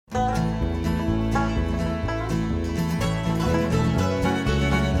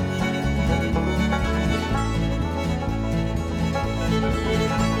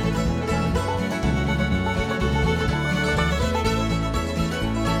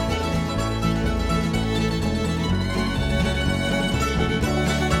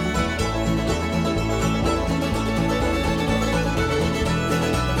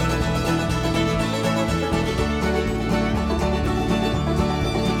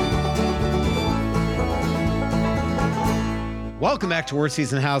Welcome back to Worst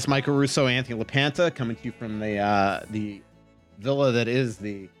Season House. Michael Russo, Anthony LaPanta, coming to you from the villa that is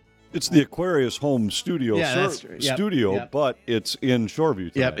the... It's the Aquarius Home Studio studio, Yep. but it's in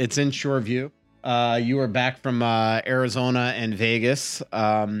Shoreview tonight. Yep, it's in Shoreview. You were back from Arizona and Vegas.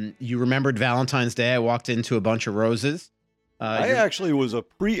 You remembered Valentine's Day. I walked into a bunch of roses. I actually was a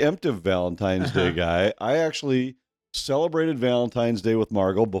preemptive Valentine's Day guy. I actually celebrated Valentine's Day with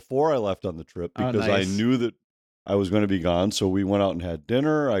Margot before I left on the trip because I knew that I was going to be gone. So we went out and had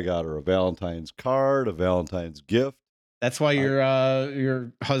dinner. I got her a Valentine's card, a Valentine's gift. That's why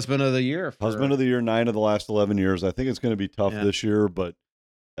you're husband of the year. Husband of the year, 9 of the last 11 years. I think it's going to be tough this year, but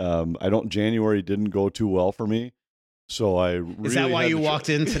January didn't go too well for me. So Is that why you walked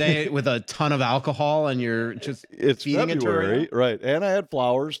in today with a ton of alcohol and you're just feeding February, it to her? right? And I had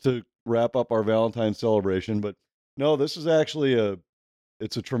flowers to wrap up our Valentine's celebration. But no, this is actually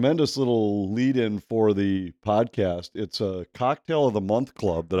it's a tremendous little lead-in for the podcast. It's a Cocktail of the Month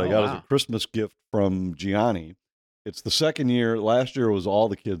Club that I got as a Christmas gift from Gianni. It's the second year. Last year was all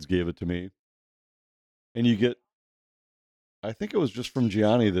the kids gave it to me. And I think it was just from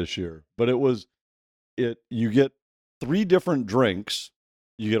Gianni this year, but you get 3 different drinks.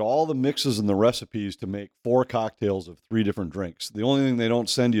 You get all the mixes and the recipes to make 4 cocktails of 3 different drinks. The only thing they don't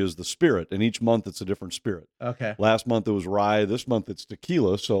send you is the spirit, and each month it's a different spirit. Okay. Last month it was rye. This month it's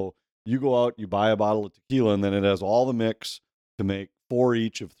tequila. So you go out, you buy a bottle of tequila, and then it has all the mix to make 4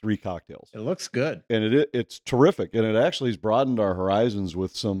 each of 3 cocktails. It looks good. And it's terrific. And it actually has broadened our horizons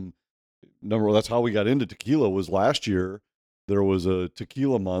with some number. That's how we got into tequila was last year. There was a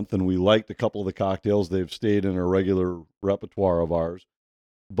tequila month, and we liked a couple of the cocktails. They've stayed in a regular repertoire of ours.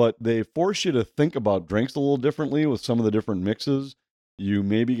 But they force you to think about drinks a little differently with some of the different mixes. You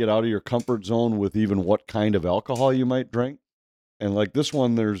maybe get out of your comfort zone with even what kind of alcohol you might drink. And like this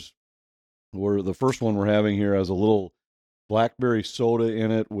one, the first one we're having here has a little blackberry soda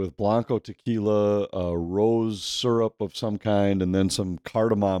in it with Blanco tequila, a rose syrup of some kind, and then some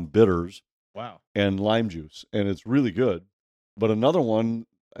cardamom bitters. Wow. And lime juice. And it's really good. But another one,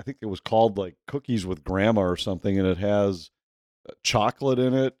 I think it was called like Cookies with Grandma or something, and it has chocolate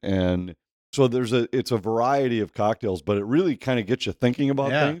in it. And so it's a variety of cocktails, but it really kind of gets you thinking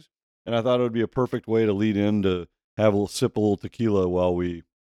about things. And I thought it would be a perfect way to lead in to have a little little while we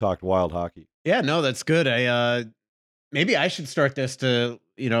talked wild hockey. Yeah, no, that's good. Maybe I should start this to,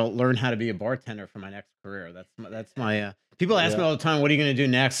 learn how to be a bartender for my next career. That's my, people ask me all the time, what are you going to do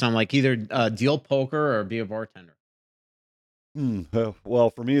next? And I'm like, either deal poker or be a bartender. Well,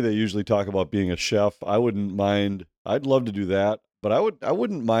 for me, they usually talk about being a chef. I wouldn't mind. I'd love to do that, but I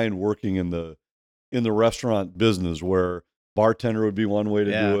wouldn't mind working in the restaurant business where bartender would be one way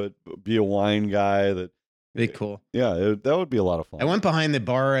to do it. Be a wine guy. Be cool. Yeah, that would be a lot of fun. I went behind the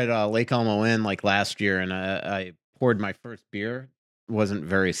bar at Lake Elmo Inn like last year, and I poured my first beer. It wasn't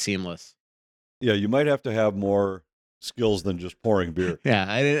very seamless. Yeah, you might have to have more skills than just pouring beer.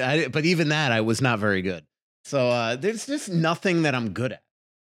 Yeah, but even that, I was not very good. So there's just nothing that I'm good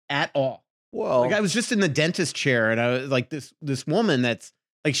at all. Well, like I was just in the dentist chair, and I was like this woman that's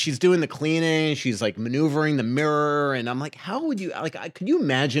like, she's doing the cleaning, she's like maneuvering the mirror, and I'm like, how would you could you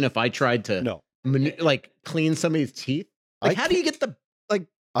imagine if I tried to clean somebody's teeth? Like, how do you get the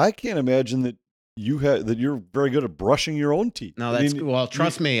I can't imagine that you're very good at brushing your own teeth. No, well,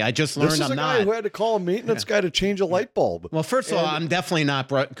 trust me, I just learned I'm not. This is a guy who had to call a maintenance guy to change a light bulb. Well, first of all, I'm definitely not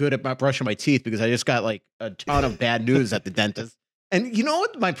good at brushing my teeth because I just got like a ton of bad news at the dentist. And you know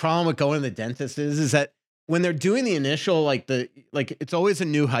what my problem with going to the dentist is that when they're doing the initial, it's always a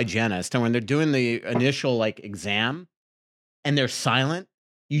new hygienist. And when they're doing the initial exam and they're silent,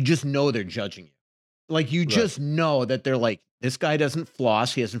 you just know they're judging you. Like, you just know that they're like, this guy doesn't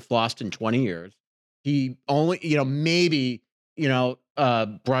floss. He hasn't flossed in 20 years. He only, maybe,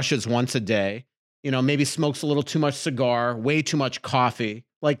 brushes once a day, maybe smokes a little too much cigar, way too much coffee.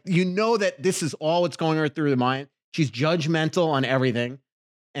 Like, that this is all what's going through the mind. She's judgmental on everything.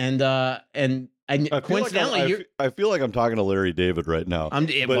 And coincidentally, I feel like I'm talking to Larry David right now.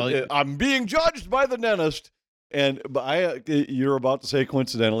 I'm being judged by the dentist. You're about to say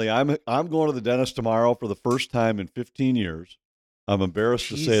coincidentally, I'm going to the dentist tomorrow for the first time in 15 years. I'm embarrassed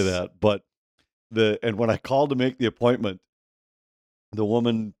to say that, but when I called to make the appointment, the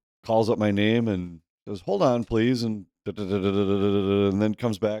woman calls up my name and says, "Hold on, please," and then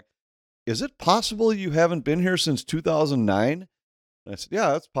comes back. "Is it possible you haven't been here since 2009? I said,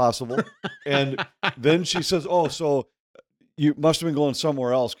 "Yeah, that's possible." And then she says, "Oh, so you must have been going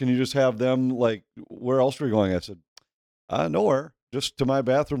somewhere else. Can you just have them, where else were you going?" I said, "Nowhere, just to my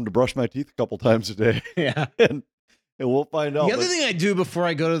bathroom to brush my teeth a couple times a day." Yeah. And we'll find out. The other thing I do before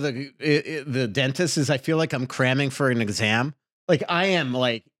I go to the dentist is I feel like I'm cramming for an exam. Like I am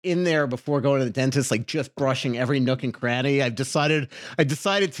like in there before going to the dentist, like just brushing every nook and cranny. I decided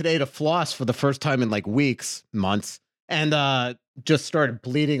today to floss for the first time in like weeks, months, and just started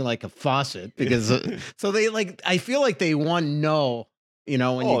bleeding like a faucet because so they like I feel like they want to know,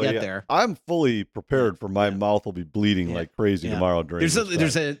 when you get there. I'm fully prepared for my mouth will be bleeding like crazy tomorrow during I'd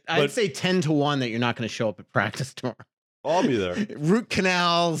say 10-1 that you're not going to show up at practice tomorrow. I'll be there. Root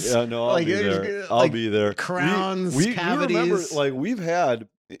canals. Yeah, no, I'll be there. I'll be there. Crowns, cavities. We remember, like, we've had,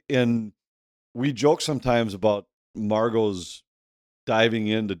 and we joke sometimes about Margot's diving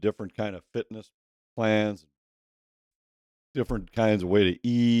into different kind of fitness plans, different kinds of way to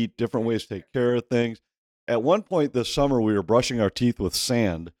eat, different ways to take care of things. At one point this summer, we were brushing our teeth with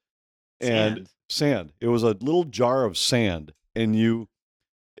sand. Sand. It was a little jar of sand, and you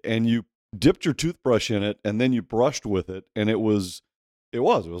dipped your toothbrush in it, and then you brushed with it, and it was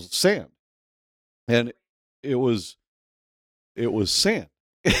sand, and it was sand,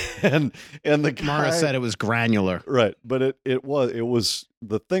 and the guy Mara said it was granular, right? But it was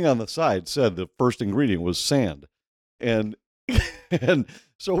the thing on the side said the first ingredient was sand, and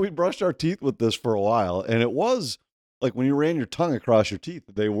so we brushed our teeth with this for a while, and it was like when you ran your tongue across your teeth,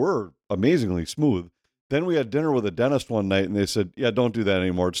 they were amazingly smooth. Then we had dinner with a dentist one night, and they said, yeah, don't do that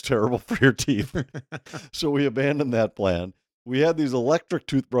anymore. It's terrible for your teeth. So we abandoned that plan. We had these electric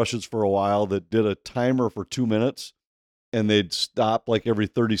toothbrushes for a while that did a timer for 2 minutes, and they'd stop like every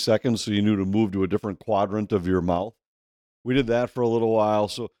 30 seconds so you knew to move to a different quadrant of your mouth. We did that for a little while.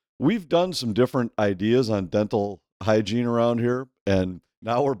 So we've done some different ideas on dental hygiene around here, and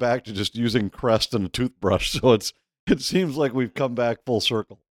now we're back to just using Crest and a toothbrush. So it seems like we've come back full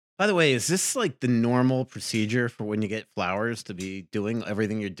circle. By the way, is this like the normal procedure for when you get flowers to be doing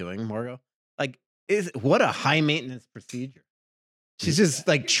everything you're doing, Margot? Like, what a high maintenance procedure. She's just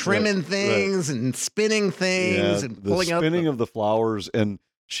like trimming things and spinning things and pulling out the spinning of the flowers. And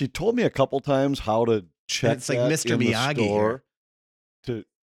she told me a couple times how to check. It's like Mr. Miyagi here.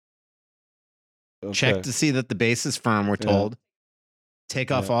 Check to see that the base is firm. We're told. Take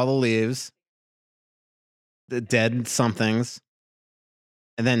off all the leaves, the dead somethings.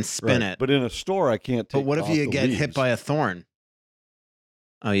 And then spin it. But in a store, I can't take. But what if you get hit by a thorn?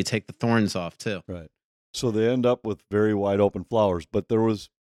 Oh, you take the thorns off too. Right. So they end up with very wide open flowers. But there was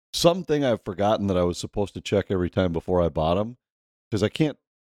something I've forgotten that I was supposed to check every time before I bought them, because I can't.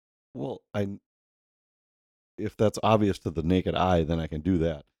 Well, if that's obvious to the naked eye, then I can do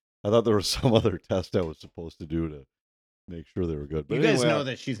that. I thought there was some other test I was supposed to do to make sure they were good. But you guys know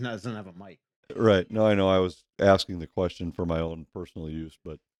that she doesn't have a mic. Right. No, I know. I was asking the question for my own personal use,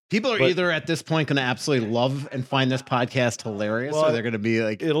 but people are either at this point going to absolutely love and find this podcast hilarious, or they're going to be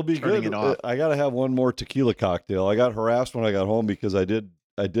like, it'll be good. It off. I got to have one more tequila cocktail. I got harassed when I got home because I did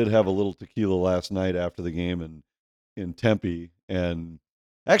have a little tequila last night after the game in Tempe. And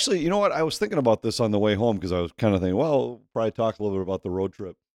actually, you know what? I was thinking about this on the way home because I was kind of thinking, well, we'll probably talk a little bit about the road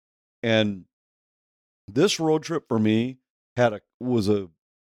trip. And this road trip for me had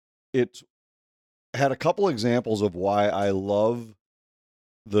a couple examples of why I love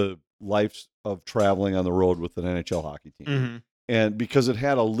the life of traveling on the road with an NHL hockey team. Mm-hmm. And because it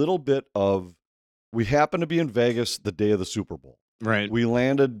had a little bit of, we happened to be in Vegas the day of the Super Bowl. Right. We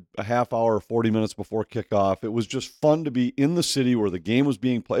landed a half hour, 40 minutes before kickoff. It was just fun to be in the city where the game was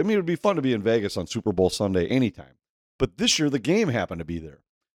being played. I mean, it would be fun to be in Vegas on Super Bowl Sunday anytime. But this year, the game happened to be there.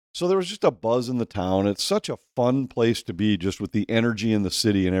 So there was just a buzz in the town. It's such a fun place to be, just with the energy in the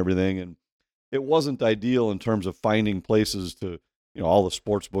city and everything. And it wasn't ideal in terms of finding places to, all the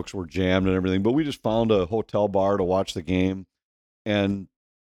sports books were jammed and everything, but we just found a hotel bar to watch the game and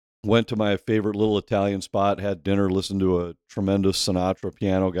went to my favorite little Italian spot, had dinner, listened to a tremendous Sinatra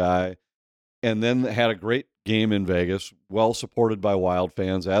piano guy, and then had a great game in Vegas, well supported by Wild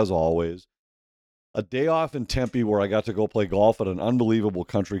fans, as always. A day off in Tempe where I got to go play golf at an unbelievable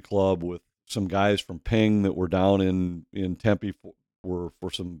country club with some guys from Ping that were down in Tempe for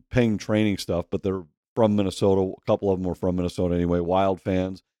some Ping training stuff, but they're from Minnesota. A couple of them were from Minnesota anyway, Wild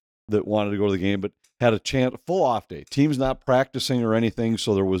fans that wanted to go to the game, but had a full off day. Team's not practicing or anything,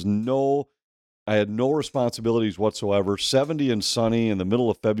 so I had no responsibilities whatsoever. 70 and sunny in the middle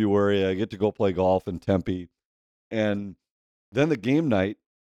of February. I get to go play golf in Tempe. And then the game night,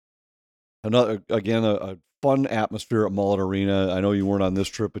 a fun atmosphere at Mullet Arena. I know you weren't on this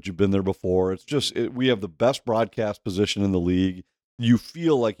trip, but you've been there before. It's just, we have the best broadcast position in the league. You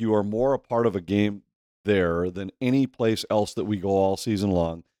feel like you are more a part of a game there than any place else that we go all season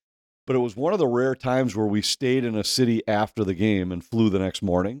long. But it was one of the rare times where we stayed in a city after the game and flew the next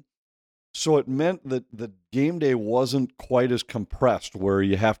morning. So it meant that the game day wasn't quite as compressed, where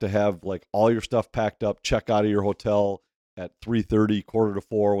you have to have like all your stuff packed up, check out of your hotel, at 3:30,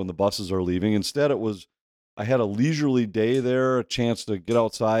 3:45 when the buses are leaving. Instead, I had a leisurely day there, a chance to get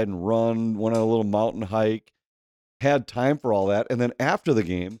outside and run, went on a little mountain hike, had time for all that. And then after the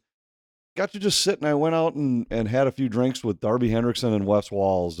game, got to just sit, and I went out and had a few drinks with Darby Hendrickson and Wes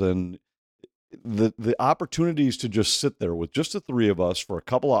Walls. And the opportunities to just sit there with just the three of us for a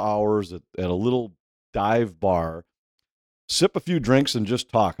couple of hours at a little dive bar, sip a few drinks and just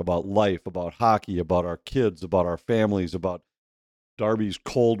talk about life, about hockey, about our kids, about our families, about Darby's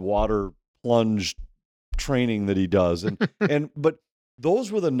cold water plunge training that he does. But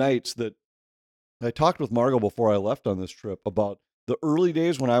those were the nights that I talked with Margot before I left on this trip about the early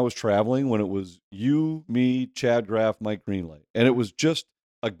days when I was traveling, when it was you, me, Chad Graff, Mike Greenlay. And it was just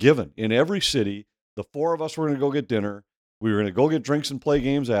a given in every city. The four of us were going to go get dinner. We were going to go get drinks and play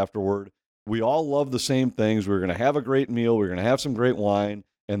games afterward. We all loved the same things. We were going to have a great meal. We were going to have some great wine.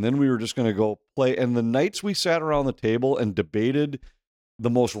 And then we were just going to go play. And the nights we sat around the table and debated the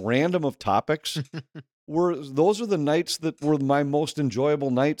most random of topics those are the nights that were my most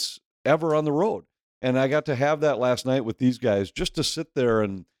enjoyable nights ever on the road. And I got to have that last night with these guys, just to sit there.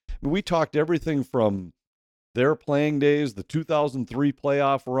 And we talked everything from their playing days, the 2003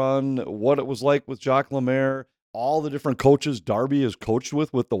 playoff run, what it was like with Jacques Lemaire, all the different coaches Darby has coached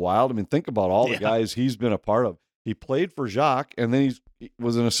with the Wild. I mean, think about all the guys he's been a part of. He played for Jacques, and then he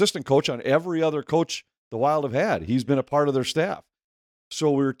was an assistant coach on every other coach the Wild have had. He's been a part of their staff. So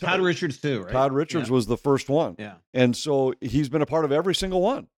we were Todd Richards too, right? Todd Richards was the first one. Yeah. And so he's been a part of every single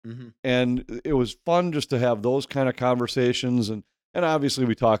one. Mm-hmm. And it was fun just to have those kind of conversations. And obviously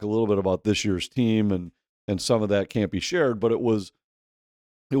we talk a little bit about this year's team, and some of that can't be shared, but it was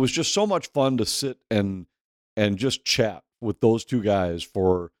just so much fun to sit and just chat with those two guys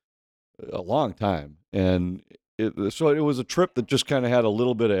for a long time. And so it was a trip that just kind of had a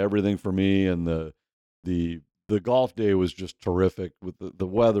little bit of everything for me. And the golf day was just terrific. With the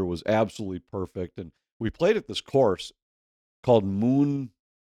weather was absolutely perfect. And we played at this course called Moon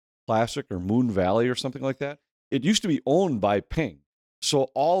Classic or Moon Valley or something like that. It used to be owned by Ping. So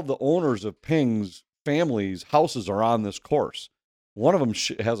all the owners of Ping's families' houses are on this course. One of them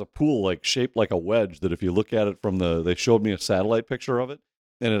has a pool shaped like a wedge that if you look at it from they showed me a satellite picture of it,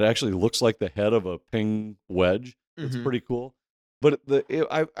 and it actually looks like the head of a Ping wedge. It's pretty cool. But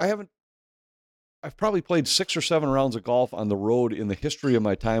I've probably played 6 or 7 rounds of golf on the road in the history of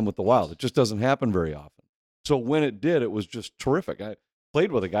my time with the Wild. It just doesn't happen very often. So when it did, it was just terrific. I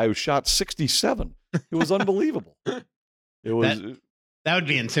played with a guy who shot 67. It was unbelievable. It was that would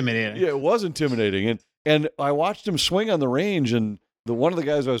be intimidating. Yeah, it was intimidating. And I watched him swing on the range, and one of the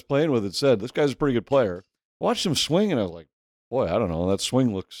guys I was playing with had said, "This guy's a pretty good player." I watched him swing, and I was like, "Boy, I don't know. That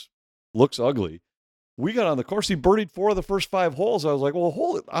swing looks ugly." We got on the course. He birdied 4 of the first 5 holes. I was like,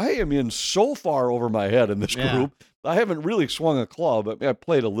 well, I am in so far over my head in this group. I haven't really swung a club. I mean, I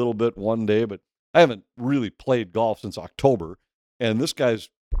played a little bit one day, but I haven't really played golf since October. And this guy's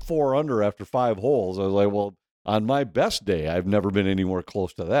 4 under after 5 holes. I was like, well, on my best day, I've never been anywhere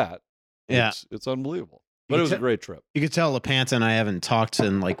close to that. It's unbelievable. But it was a great trip. You could tell LaPanta and I haven't talked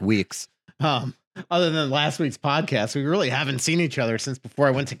in weeks. Other than last week's podcast, we really haven't seen each other since before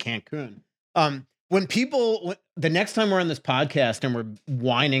I went to Cancun. When the next time we're on this podcast and we're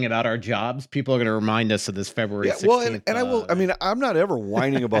whining about our jobs, people are going to remind us of this February 16th. Well, and I will. I mean, I'm not ever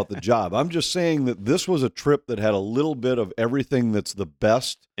whining about the job. I'm just saying that this was a trip that had a little bit of everything that's the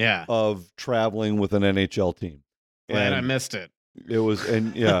best of traveling with an NHL team. Glad I missed it. It was,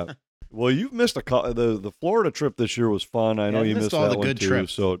 well, you've missed the Florida trip this year was fun. I know you missed all that one too.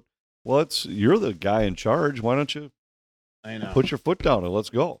 Trips. So, you're the guy in charge. Why don't you? I know. Put your foot down and let's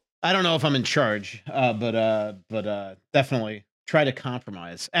go. I don't know if I'm in charge, but definitely try to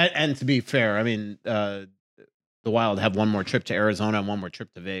compromise. And to be fair, I mean, the Wild have one more trip to Arizona and one more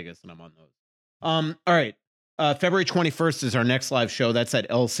trip to Vegas, and I'm on those. All right. February 21st is our next live show. That's at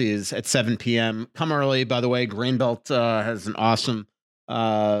Elsie's at 7 p.m. Come early, by the way. Greenbelt has an awesome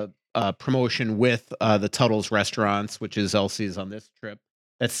promotion with the Tuttle's Restaurants, which is Elsie's on this trip.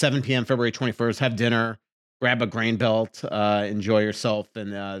 That's 7 p.m. February 21st. Have dinner. Grab a grain belt, enjoy yourself,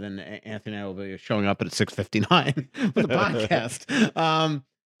 and then Anthony and I will be showing up at 6:59 for the podcast.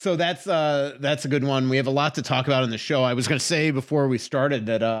 So that's a good one. We have a lot to talk about in the show. I was going to say before we started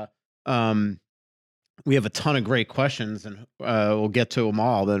that we have a ton of great questions, and we'll get to them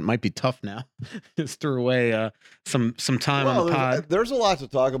all. But it might be tough now. Just threw away some time on the pod. There's a lot to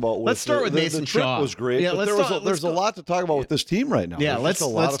talk about. Let's start with Mason Shaw. Was great. Yeah, there's a lot to talk about with this team right now. Yeah, let's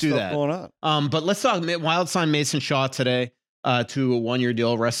do that. Going on. But let's talk. Wild signed Mason Shaw today to a 1-year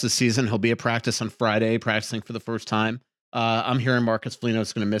deal. Rest of the season, he'll be at practice on Friday, practicing for the first time. I'm hearing Marcus Foligno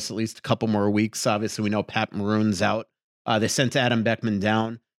is going to miss at least a couple more weeks. Obviously, we know Pat Maroon's out They sent Adam Beckman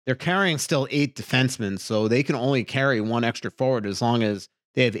down. They're carrying still 8 defensemen, so they can only carry 1 extra forward as long as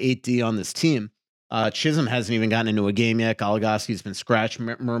they have 8D on this team. Chisholm hasn't even gotten into a game yet. Goligoski's been scratched.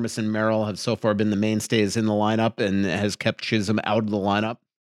 Murmis and Merrill have so far been the mainstays in the lineup and has kept Chisholm out of the lineup.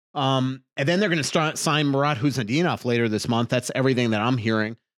 And then they're going to sign Murat Huznadinov later this month. That's everything that I'm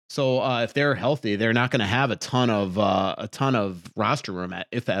hearing. So if they're healthy, they're not going to have a ton of roster room,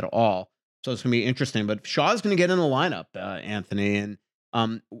 if at all. So it's going to be interesting. But Shaw's going to get in the lineup, Anthony, and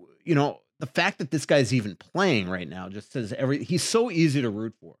the fact that this guy's even playing right now just says he's so easy to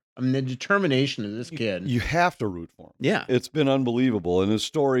root for. I mean, the determination of this kid. You have to root for him. Yeah. It's been unbelievable, and his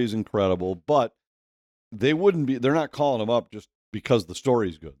story is incredible, but they're not calling him up just because the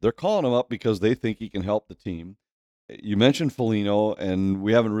story's good. They're calling him up because they think he can help the team. You mentioned Foligno, and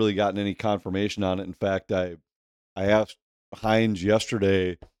we haven't really gotten any confirmation on it. In fact, I asked Hines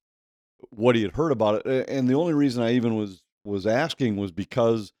yesterday what he had heard about it, and the only reason I even was asking was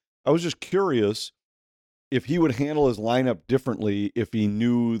because I was just curious if he would handle his lineup differently if he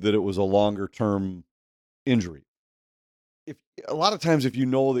knew that it was a longer-term injury. A lot of times, if you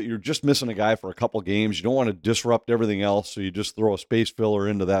know that you're just missing a guy for a couple games, you don't want to disrupt everything else, so you just throw a space filler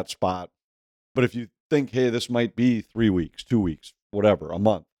into that spot. But if you think, hey, this might be 3 weeks, 2 weeks, whatever, a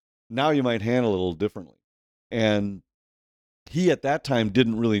month, now you might handle it a little differently. And he at that time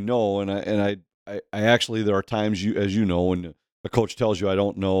didn't really know, and I actually, there are times, as you know, when the coach tells you I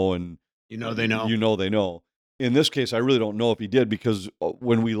don't know, and they know. You know they know. In this case, I really don't know if he did, because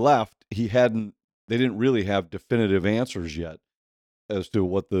when we left, they didn't really have definitive answers yet as to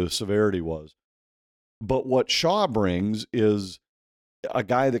what the severity was. But what Shaw brings is a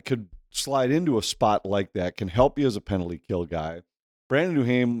guy that could slide into a spot like that, can help you as a penalty kill guy. Brandon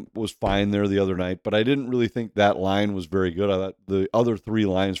Duhaime was fine there the other night, but I didn't really think that line was very good. I thought the other 3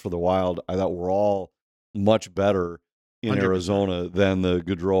 lines for the Wild, I thought were all much better in 100%. Arizona than the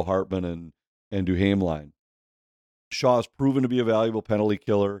Gaudreau, Hartman, and Duhaime line. Shaw's proven to be a valuable penalty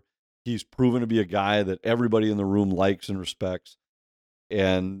killer. He's proven to be a guy that everybody in the room likes and respects.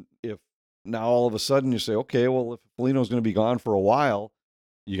 And if now all of a sudden you say, okay, well, if Foligno's going to be gone for a while,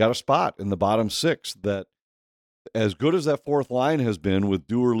 you got a spot in the bottom 6 that, as good as that 4th line has been with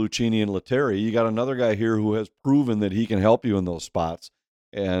Dewar, Lucchini, and Lettieri, you got another guy here who has proven that he can help you in those spots.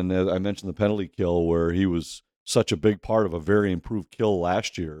 And as I mentioned, the penalty kill, where he was such a big part of a very improved kill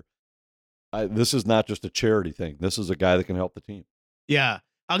last year. This is not just a charity thing. This is a guy that can help the team. Yeah.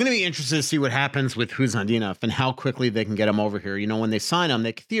 I'm going to be interested to see what happens with Huznadinov and how quickly they can get him over here. When they sign him,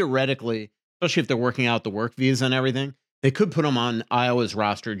 they theoretically, especially if they're working out the work visa and everything, they could put him on Iowa's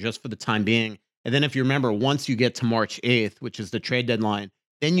roster just for the time being. And then if you remember, once you get to March 8th, which is the trade deadline,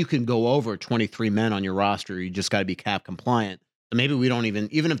 then you can go over 23 men on your roster. You just got to be cap compliant. So maybe we don't even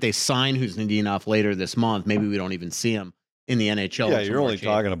if they sign Huznadinov later this month, maybe we don't even see him in the NHL. Yeah, you're only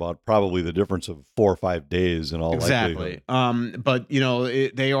talking about probably the difference of 4 or 5 days in all likelihood. But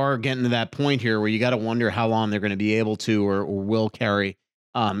they are getting to that point here where you got to wonder how long they're going to be able to or will carry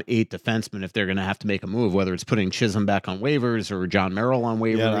 8 defensemen if they're going to have to make a move, whether it's putting Chisholm back on waivers or John Merrill on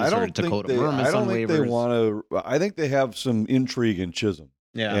waivers or Dakota Murmis on waivers. They want to. I think they have some intrigue in Chisholm.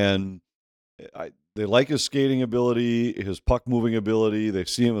 Yeah, and they like his skating ability, his puck moving ability. They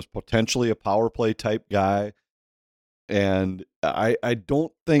see him as potentially a power play type guy. And I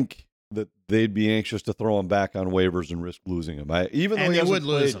don't think that they'd be anxious to throw him back on waivers and risk losing him. Even though he hasn't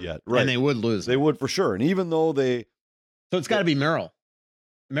played yet, right? And they would lose. They would for sure. And even though so it's got to be Merrill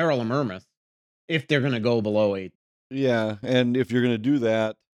and Murmis if they're going to go below 8. Yeah, and if you're going to do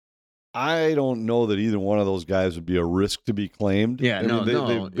that, I don't know that either one of those guys would be a risk to be claimed. Yeah,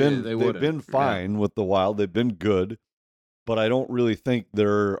 they've been fine with the Wild. They've been good, but I don't really think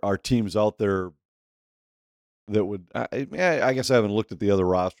there are teams out there that would. I guess I haven't looked at the other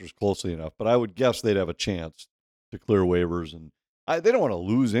rosters closely enough, but I would guess they'd have a chance to clear waivers, and they don't want to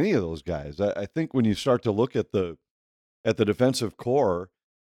lose any of those guys. I think when you start to look at the defensive core,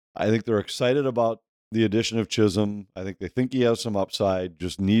 I think they're excited about the addition of Chisholm. I think he has some upside,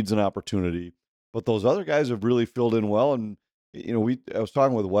 just needs an opportunity. But those other guys have really filled in well. And I was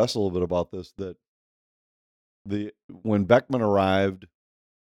talking with Wes a little bit about this, that when Beckman arrived,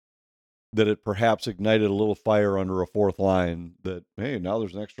 that it perhaps ignited a little fire under a 4th line. That hey, now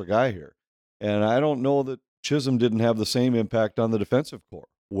there's an extra guy here, and I don't know that Chisholm didn't have the same impact on the defensive core,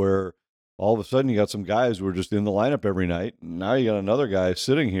 where all of a sudden you got some guys who are just in the lineup every night. And now you got another guy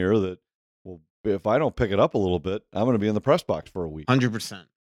sitting here that, well, if I don't pick it up a little bit, I'm going to be in the press box for a week. 100%.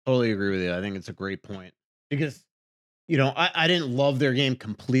 Totally agree with you. I think it's a great point because I didn't love their game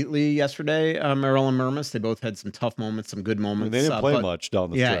completely yesterday, Merrill and Murmas. They both had some tough moments, some good I mean, moments. they didn't play much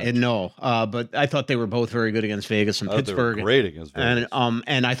down the yeah, stretch. and no, but I thought they were both very good against Vegas and I thought Pittsburgh. They were great against Vegas.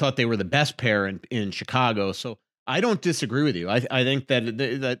 And I thought they were the best pair in Chicago. So I don't disagree with you. I think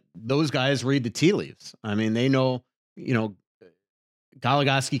that those guys read the tea leaves. I mean, they know,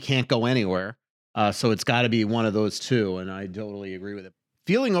 Goligoski can't go anywhere. So it's got to be one of those two. And I totally agree with it.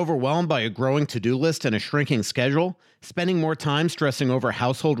 Feeling overwhelmed by a growing to-do list and a shrinking schedule? Spending more time stressing over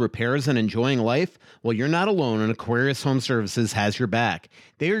household repairs and enjoying life? Well, you're not alone, and Aquarius Home Services has your back.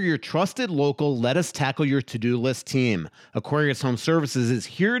 They are your trusted local let us tackle your to-do list team. Aquarius Home Services is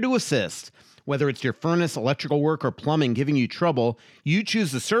here to assist. Whether it's your furnace, electrical work, or plumbing giving you trouble, you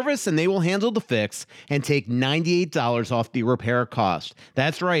choose the service and they will handle the fix and take $98 off the repair cost.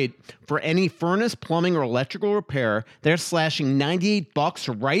 That's right. For any furnace, plumbing, or electrical repair, they're slashing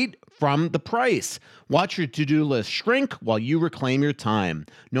 $98 right from the price. Watch your to-do list shrink while you reclaim your time.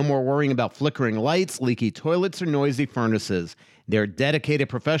 No more worrying about flickering lights, leaky toilets, or noisy furnaces. Their dedicated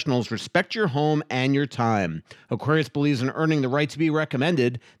professionals respect your home and your time. Aquarius believes in earning the right to be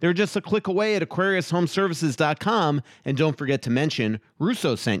recommended. They're just a click away at AquariusHomeservices.com. And don't forget to mention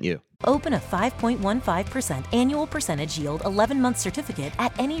Russo sent you. Open a 5.15% annual percentage yield 11-month certificate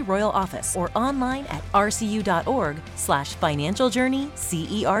at any Royal office or online at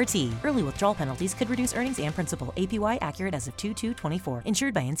rcu.org/financialjourney-CERT. Early withdrawal penalties could reduce earnings and principal. APY accurate as of 2/2/24.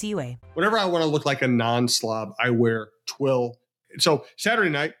 Insured by NCUA. Whenever I want to look like a non-slob, I wear twill. So Saturday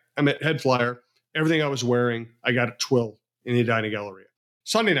night, I'm at Head Flyer. Everything I was wearing, I got at Twill in the Edina Galleria.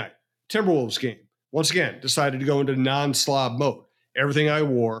 Sunday night, Timberwolves game. Once again, decided to go into non-slob mode. Everything I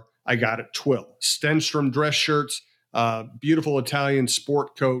wore, I got at Twill. Stenstrom dress shirts, beautiful Italian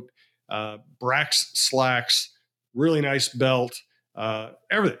sport coat, Brax slacks, really nice belt,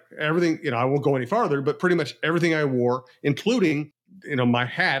 everything. I won't go any farther, but pretty much everything I wore, including, my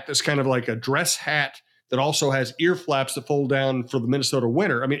hat that's kind of like a dress hat that also has ear flaps that fold down for the Minnesota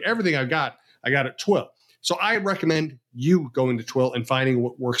winter. I mean, everything I got at Twill. So I recommend you going to Twill and finding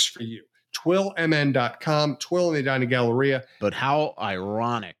what works for you. TwillMN.com, Twill in the Edina Galleria. But how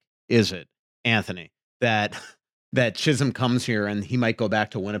ironic is it, Anthony, that Chisholm comes here and he might go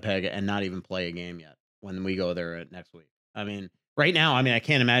back to Winnipeg and not even play a game yet when we go there next week? I mean, right now, I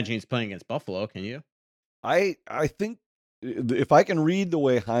can't imagine he's playing against Buffalo. Can you? I think if I can read the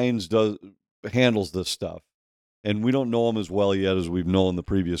way Hines handles this stuff, and we don't know him as well yet as we've known the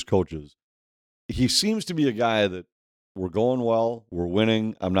previous coaches, he seems to be a guy that we're going well, we're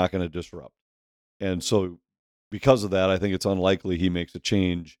winning, I'm not going to disrupt. And so because of that, I think it's unlikely he makes a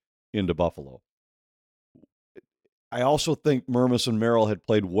change into Buffalo. I also think Murmas and Merrill had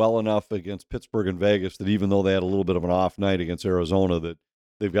played well enough against Pittsburgh and Vegas that even though they had a little bit of an off night against Arizona, that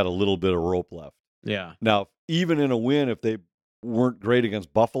they've got a little bit of rope left. Yeah. Now, even in a win, if they weren't great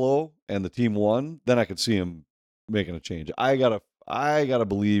against Buffalo and the team won, then I could see him making a change. I gotta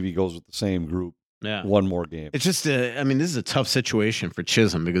believe he goes with the same group. Yeah. One more game. It's just, this is a tough situation for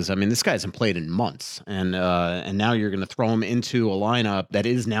Chisholm because, this guy hasn't played in months. And now you're going to throw him into a lineup that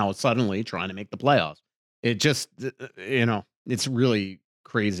is now suddenly trying to make the playoffs. It just, it's really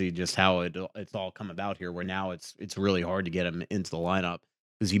crazy just how it's all come about here where now it's really hard to get him into the lineup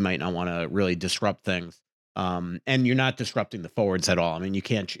because he might not want to really disrupt things. And you're not disrupting the forwards at all. You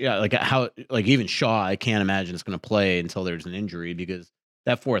can't, even Shaw, I can't imagine is going to play until there's an injury because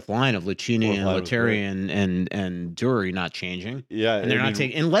that fourth line of Lucchini and Lettieri and Dury not changing. Yeah. And they're not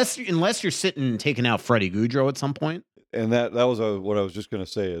taking, unless you're sitting and taking out Freddie Gaudreau at some point. And that was what I was just going to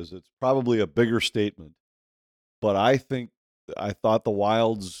say is it's probably a bigger statement. But I thought the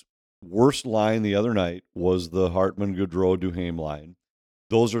Wild's worst line the other night was the Hartman, Gaudreau, Duhaime line.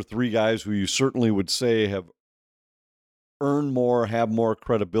 Those are three guys who you certainly would say have earned more, have more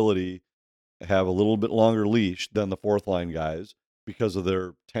credibility, have a little bit longer leash than the fourth line guys because of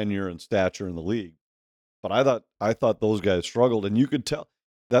their tenure and stature in the league. But I thought those guys struggled, and you could tell.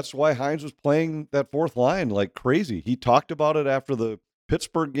 That's why Hines was playing that fourth line like crazy. He talked about it after the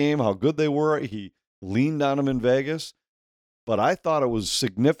Pittsburgh game, how good they were. He leaned on them in Vegas. But I thought it was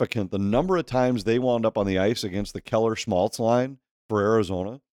significant the number of times they wound up on the ice against the Keller-Schmaltz line for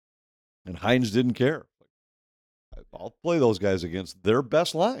Arizona, and Hines didn't care. I'll play those guys against their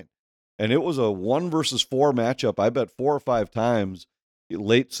best line. And it was a 1 versus 4 matchup. I bet 4 or 5 times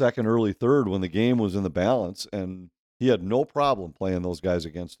late second, early third when the game was in the balance, and he had no problem playing those guys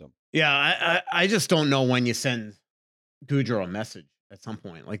against him. Yeah, I just don't know when you send Gaudreau a message at some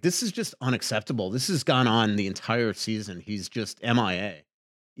point. Like, this is just unacceptable. This has gone on the entire season. He's just MIA.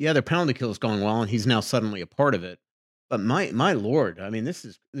 Yeah, their penalty kill is going well, and he's now suddenly a part of it. But my lord, I mean, this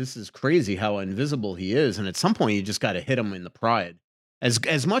is crazy how invisible he is, and at some point you just got to hit him in the pride.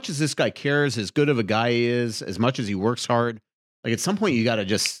 As much as this guy cares, as good of a guy he is, as much as he works hard, like at some point you got to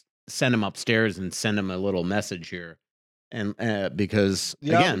just send him upstairs and send him a little message here, and because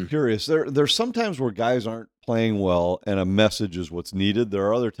again, I'm curious. There's sometimes where guys aren't playing well, and a message is what's needed. There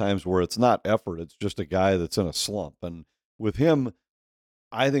are other times where it's not effort; it's just a guy that's in a slump. And with him,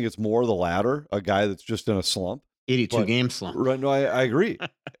 I think it's more the latter, a guy that's just in a slump. 82 game slump. Right? No, I agree,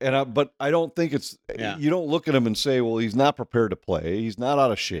 but I don't think it's. Yeah. You don't look at him and say, "Well, he's not prepared to play. He's not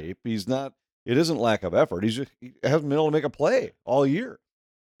out of shape. He's not." It isn't lack of effort. He hasn't been able to make a play all year.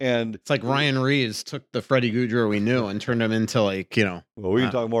 And it's like Ryan Reeves took the Freddie Goudreau we knew and turned him into Well, we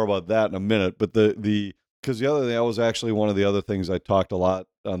can talk more about that in a minute. But because the other thing, that was actually one of the other things I talked a lot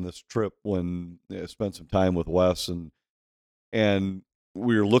on this trip when I spent some time with Wes, and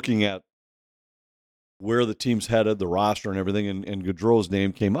we were looking at where the team's headed, the roster and everything, and Gaudreau's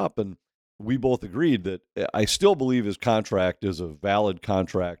name came up, and we both agreed that I still believe his contract is a valid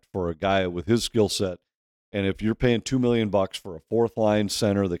contract for a guy with his skill set. And if you're paying $2 million for a fourth line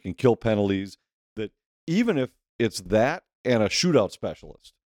center that can kill penalties, that even if it's that and a shootout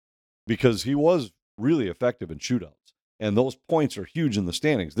specialist, because he was really effective in shootouts, and those points are huge in the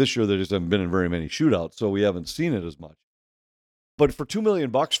standings. This year, there just haven't been in very many shootouts, so we haven't seen it as much. But for $2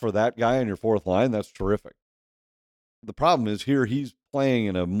 million for that guy on your fourth line, that's terrific. The problem is here he's playing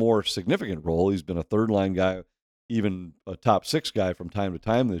in a more significant role. He's been a third line guy, even a top six guy from time to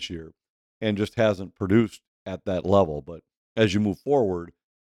time this year, and just hasn't produced at that level. But as you move forward,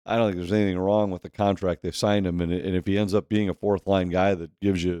 I don't think there's anything wrong with the contract they signed him. And if he ends up being a fourth line guy that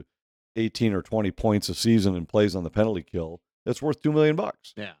gives you 18 or 20 points a season and plays on the penalty kill, that's worth $2 million.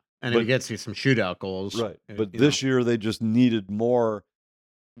 Yeah. And he gets you some shootout goals. Right. But this year they just needed more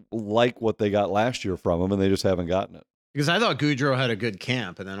like what they got last year from him, and they just haven't gotten it. Because I thought Goudreau had a good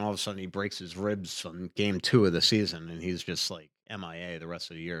camp, and then all of a sudden he breaks his ribs on game 2 of the season, and he's just like MIA the rest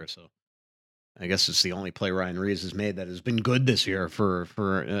of the year. So I guess it's the only play Ryan Reeves has made that has been good this year for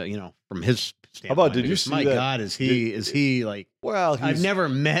from his standpoint. How about, did you see my that? God, is he like? Well, I've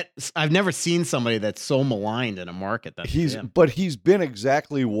never seen somebody that's so maligned in a market that he's been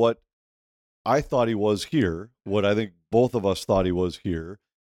exactly what I thought he was here. What I think both of us thought he was here,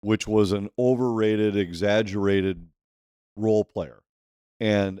 which was an overrated, exaggerated role player.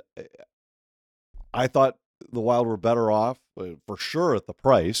 And I thought the Wild were better off for sure at the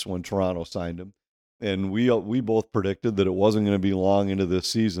price when Toronto signed him. And we both predicted that it wasn't going to be long into this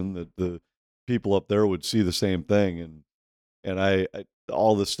season that the people up there would see the same thing. And I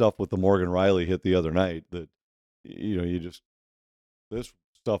all this stuff with the Morgan Riley hit the other night that, this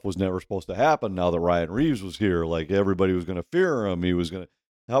stuff was never supposed to happen. Now that Ryan Reeves was here, like everybody was going to fear him. He was going to.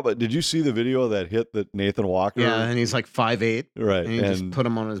 How about, did you see the video of that hit that Nathan Walker? Yeah, and he's like 5'8", right? And he just put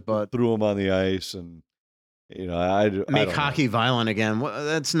him on his butt, threw him on the ice, and I make hockey violent again. Well,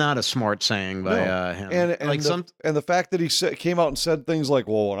 that's not a smart saying by him. And the fact that he came out and said things like,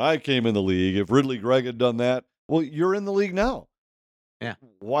 "Well, when I came in the league, if Ridley Gregg had done that, well, you're in the league now." Yeah.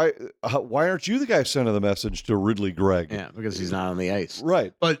 Why aren't you the guy sending the message to Ridley Gregg? Yeah, because he's not on the ice.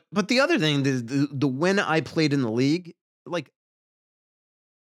 Right. But the other thing, the when I played in the league, like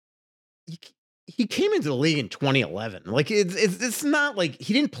he came into the league in 2011. Like it's not like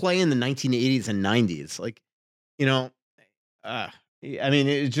he didn't play in the 1980s and 90s. Like, I mean,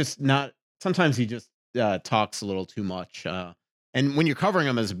 it's just not. Sometimes he just talks a little too much. And when you're covering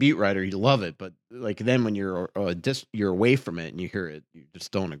him as a beat writer, you love it. But like then when you're away from it and you hear it, you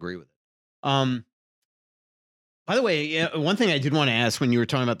just don't agree with it. By the way, one thing I did want to ask when you were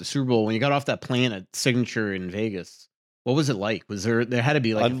talking about the Super Bowl, when you got off that plane at Signature in Vegas, what was it like? Was there had to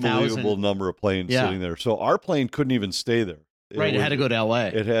be like unbelievable number of planes sitting there. So our plane couldn't even stay there. It had to go to L.A.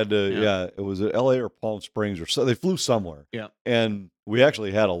 It had to, it was at L.A. or Palm Springs or so. They flew somewhere. Yeah, and we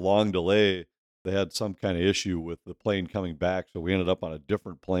actually had a long delay. They had some kind of issue with the plane coming back, so we ended up on a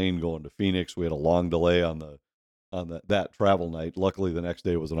different plane going to Phoenix. We had a long delay on that travel night. Luckily, the next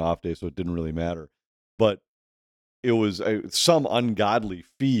day was an off day, so it didn't really matter. But it was some ungodly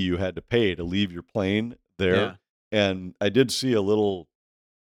fee you had to pay to leave your plane there. Yeah. And I did see a little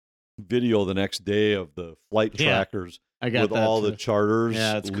video the next day of the flight trackers with all the charters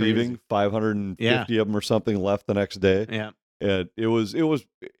leaving, 550 of them or something left the next day. Yeah. And it was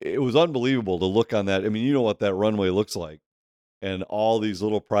unbelievable to look on that. I mean, you know what that runway looks like, and all these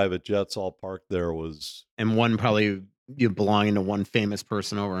little private jets all parked there was, and one probably belonging to one famous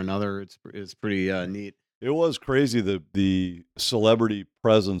person over another. It's pretty neat. It was crazy the celebrity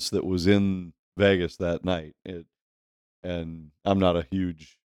presence that was in Vegas that night. And I'm not a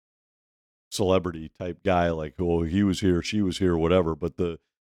huge celebrity type guy, like, oh, he was here, she was here, whatever. But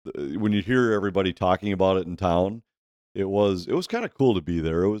when you hear everybody talking about it in town, it was kind of cool to be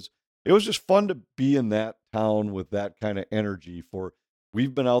there. It was just fun to be in that town with that kind of energy.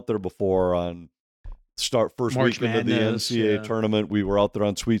 We've been out there before on first March weekend of the NCAA tournament. We were out there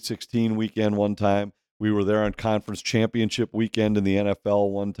on Sweet 16 weekend one time. We were there on Conference Championship weekend in the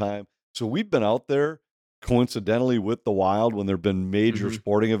NFL one time. So we've been out there coincidentally with the Wild when there have been major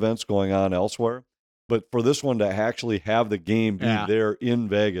sporting events going on elsewhere. But for this one to actually have the game be there in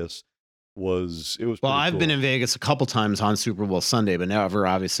Vegas was well, I've cool. been in Vegas a couple times on Super Bowl Sunday, but never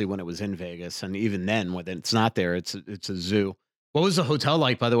obviously when it was in Vegas. And even then, when it's not there, it's a zoo. What was the hotel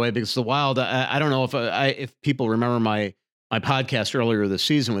like, by the way? Because the Wild, I don't know if people remember my podcast earlier this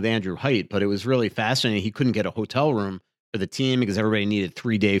season with Andrew Height, but it was really fascinating. He couldn't get a hotel room for the team because everybody needed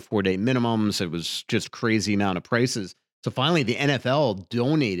 3-day, 4-day minimums. It was just crazy amount of prices. So finally, the NFL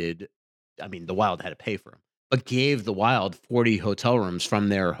donated. I mean, the Wild had to pay for them, but gave the Wild 40 hotel rooms from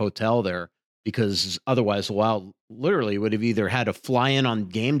their hotel there, because otherwise the Wild literally would have either had to fly in on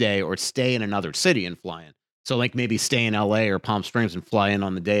game day or stay in another city and fly in. So like maybe stay in LA or Palm Springs and fly in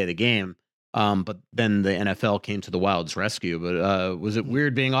on the day of the game. But then the NFL came to the Wild's rescue. But was it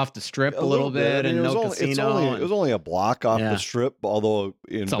weird being off the strip a little bit and no casino? It was only a block off the strip, although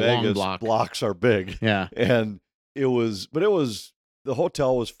in Vegas blocks are big. Yeah. And the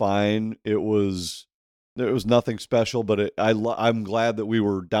hotel was fine. There was nothing special, but I'm glad that we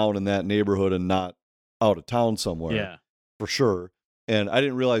were down in that neighborhood and not out of town somewhere. Yeah, for sure. And I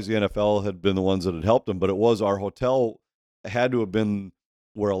didn't realize the NFL had been the ones that had helped them, but it was our hotel had to have been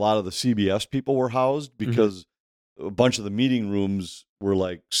where a lot of the CBS people were housed, because a bunch of the meeting rooms were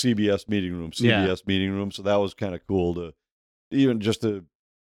like CBS meeting rooms. So that was kind of cool to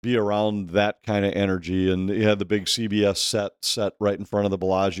be around that kind of energy. And you had the big CBS set right in front of the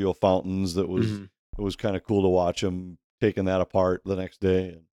Bellagio fountains. That was it was kind of cool to watch them taking that apart the next day.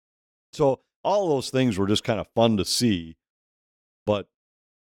 And so all those things were just kind of fun to see. But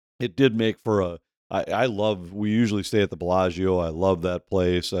it did make for we usually stay at the Bellagio. I love that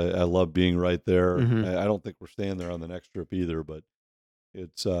place. I love being right there. I don't think we're staying there on the next trip either, but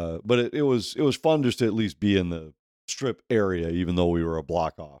it was fun just to at least be in the Strip area, even though we were a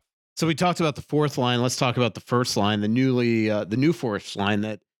block off. So we talked about the fourth line. Let's talk about the first line, the new fourth line.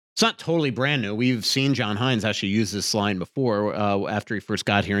 That it's not totally brand new. We've seen John Hines actually use this line before after he first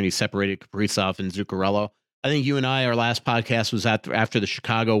got here, and he separated Kaprizov and Zuccarello. I think you and I, our last podcast was after the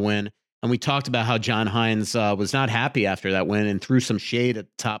Chicago win, and we talked about how John Hines was not happy after that win and threw some shade at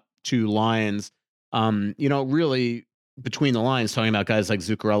the top two lines. Really between the lines, talking about guys like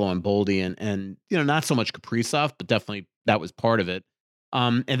Zuccarello and Boldy, and not so much Kaprizov, but definitely that was part of it.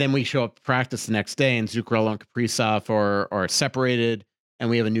 And then we show up to practice the next day, and Zuccarello and Kaprizov are separated, and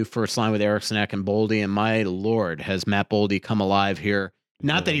we have a new first line with Eriksson Ek and Boldy. And my Lord, has Matt Boldy come alive here?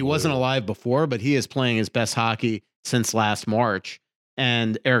 Not that he wasn't alive before, but he is playing his best hockey since last March.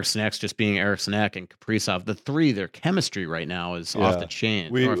 And Eriksson Ek's just being Eriksson Ek, and Kaprizov, the three, their chemistry right now is off the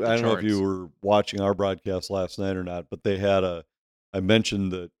chain. I don't know if you were watching our broadcast last night or not, but they had I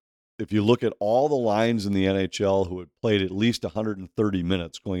mentioned that if you look at all the lines in the NHL who had played at least 130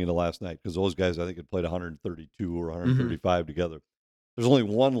 minutes going into last night, because those guys I think had played 132 or 135 together, there's only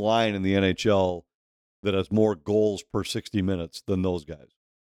one line in the NHL that has more goals per 60 minutes than those guys.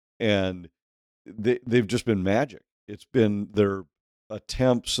 And they've just been magic. It's been their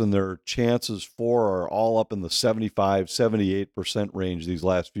attempts and their chances for are all up in the 75, 78% range these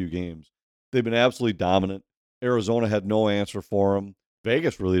last few games. They've been absolutely dominant. Arizona had no answer for them.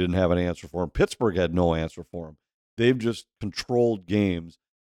 Vegas really didn't have an answer for them. Pittsburgh had no answer for them. They've just controlled games.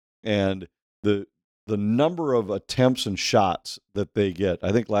 And the number of attempts and shots that they get,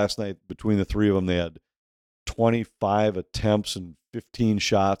 I think last night between the three of them, they had 25 attempts and 15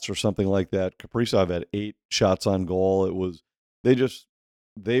 shots or something like that. Kaprizov had 8 shots on goal.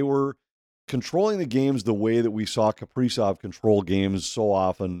 They were controlling the games the way that we saw Kaprizov control games so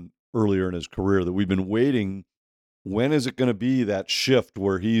often earlier in his career, that we've been waiting. When is it going to be that shift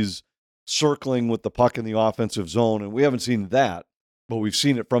where he's circling with the puck in the offensive zone? And we haven't seen that, but we've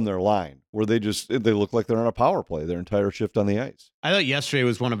seen it from their line where they look like they're on a power play their entire shift on the ice. I thought yesterday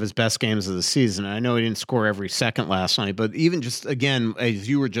was one of his best games of the season. I know he didn't score every second last night, but even just, again, as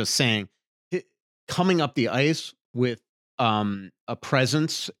you were just saying, coming up the ice with a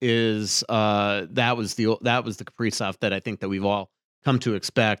presence is that was the Kaprizov that I think that we've all come to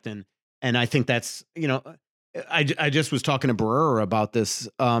expect. And I think that's, I just was talking to Barrera about this.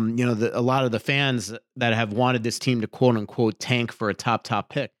 A lot of the fans that have wanted this team to quote unquote tank for a top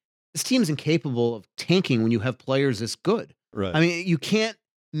pick. This team's incapable of tanking when you have players this good. Right. I mean, you can't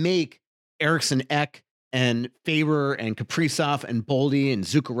make Eriksson Ek and Faber and Kaprizov and Boldy and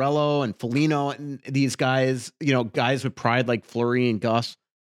Zuccarello and Foligno and these guys, guys with pride like Fleury and Gus,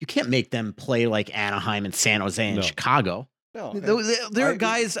 you can't make them play like Anaheim and San Jose and Chicago. No, there are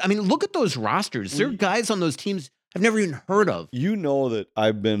guys. I mean, look at those rosters. There are guys on those teams I've never even heard of. You know that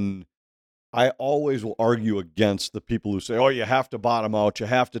I always will argue against the people who say, "Oh, you have to bottom out, you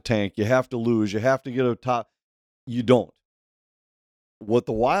have to tank, you have to lose, you have to get a top." You don't. What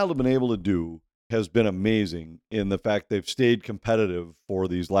the Wild have been able to do has been amazing in the fact they've stayed competitive for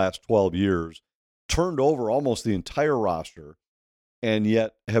these last 12 years, turned over almost the entire roster, and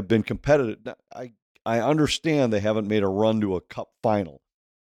yet have been competitive. I understand they haven't made a run to a cup final,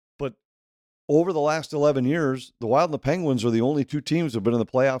 but over the last 11 years, the Wild and the Penguins are the only two teams that have been in the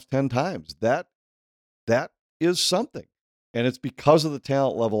playoffs 10 times. That is something. And it's because of the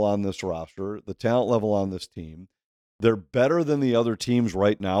talent level on this roster, the talent level on this team. They're better than the other teams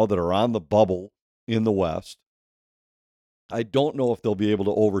right now that are on the bubble in the West. I don't know if they'll be able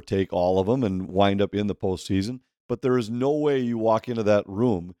to overtake all of them and wind up in the postseason, but there is no way you walk into that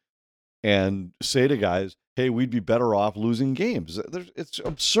room and say to guys, hey, we'd be better off losing games. It's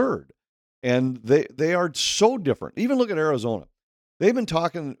absurd. And they are so different. Even look at Arizona. They've been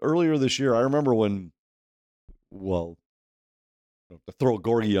talking earlier this year. I remember when, well, I don't have to throw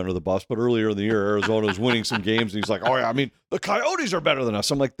Gorgie under the bus, but earlier in the year, Arizona was winning some games, and he's like, oh, yeah, I mean, the Coyotes are better than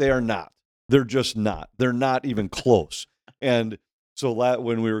us. I'm like, they are not. They're just not. They're not even close. And so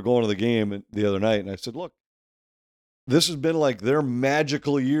when we were going to the game the other night, and I said, look, this has been like their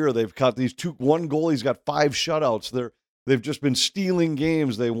magical year. They've got one goalie's got 5 shutouts. They've just been stealing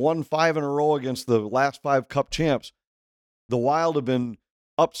games. They won 5 in a row against the last 5 Cup champs. The Wild have been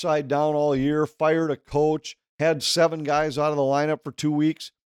upside down all year, fired a coach, had 7 guys out of the lineup for 2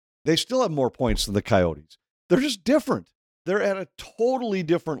 weeks. They still have more points than the Coyotes. They're just different. They're at a totally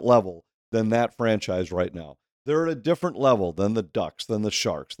different level than that franchise right now. They're at a different level than the Ducks, than the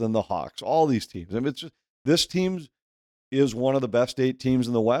Sharks, than the Hawks, all these teams. I mean, it's just, this team is one of the best 8 teams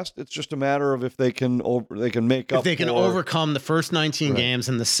in the West. It's just a matter of if they can make up. If they can overcome the first 19 games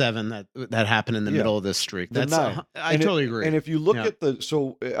and the 7 that happened in the middle of this streak. That's I totally agree. And if you look at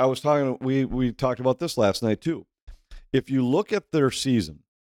so I was talking, we talked about this last night too. If you look at their season,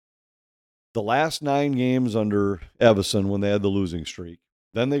 the last 9 games under Evason when they had the losing streak,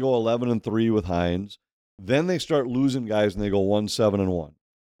 then they go 11-3 with Hines, then they start losing guys and they go 1-7-1.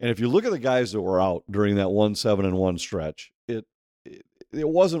 And if you look at the guys that were out during that 1-7-1 stretch, it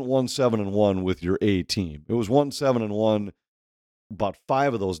wasn't 1-7-1 with your A team. It was 1-7-1. About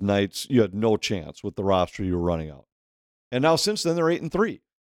 5 of those nights, you had no chance with the roster you were running out. And now since then, they're 8-3.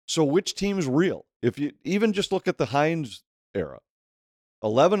 So which team's real? If you even just look at the Hines era,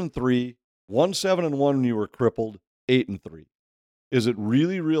 11-3, 1-7-1 when you were crippled, 8-3. Is it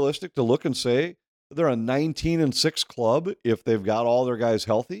really realistic to look and say they're a 19-6 club if they've got all their guys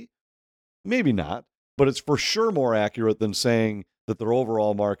healthy? Maybe not, but it's for sure more accurate than saying that their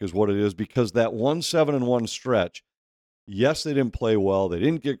overall mark is what it is, because that 1-7-1 stretch, yes, they didn't play well, they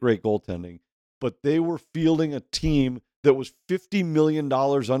didn't get great goaltending, but they were fielding a team that was $50 million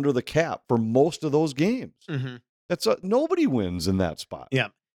under the cap for most of those games. Mm-hmm. Nobody wins in that spot. Yeah.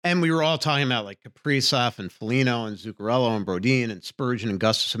 And we were all talking about like Kaprizov and Foligno and Zuccarello and Brodin and Spurgeon and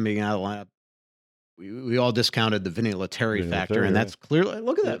Gustafsson being out of the lineup. We all discounted the Vinny Lettieri factor, and that's clearly,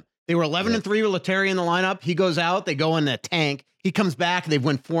 look at that. They were 11-3 with Lettieri in the lineup. He goes out, they go in the tank. He comes back, they've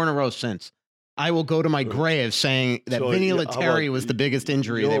won 4 in a row since. I will go to my grave saying that Vinny Lettieri was the biggest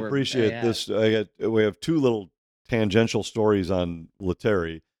injury. You'll appreciate this. We have 2 little tangential stories on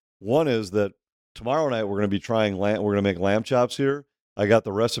Lettieri. One is that tomorrow night we're going to be trying we're going to make lamb chops here. I got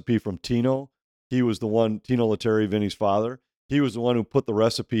the recipe from Tino. He was the one, Tino Lettieri, Vinny's father. He was the one who put the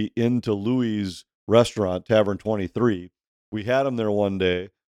recipe into Louis' restaurant, Tavern 23. We had them there one day,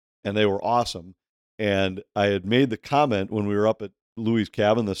 and they were awesome. And I had made the comment when we were up at Louis'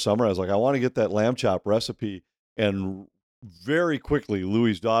 cabin this summer. I was like, I want to get that lamb chop recipe. And very quickly,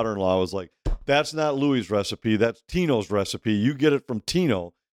 Louis' daughter-in-law was like, that's not Louis' recipe. That's Tino's recipe. You get it from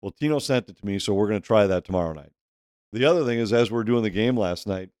Tino. Well, Tino sent it to me, so we're going to try that tomorrow night. The other thing is, as we were doing the game last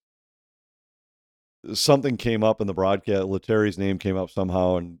night, something came up in the broadcast. Lettieri's name came up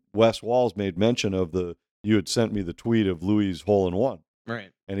somehow, and Wes Walls made mention of you had sent me the tweet of Louis' hole-in-one.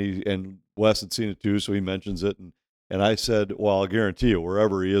 Right. And Wes had seen it too, so he mentions it. And I said, well, I'll guarantee you,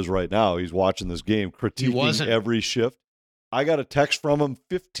 wherever he is right now, he's watching this game, critiquing every shift. I got a text from him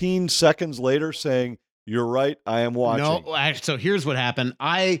 15 seconds later saying, you're right, I am watching. No, so here's what happened.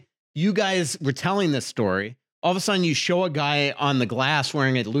 You guys were telling this story. All of a sudden, you show a guy on the glass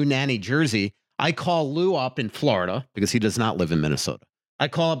wearing a Lou Nanne jersey. I call Lou up in Florida because he does not live in Minnesota. I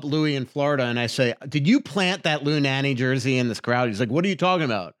call up Louie in Florida and I say, did you plant that Lou Nanny jersey in this crowd? He's like, what are you talking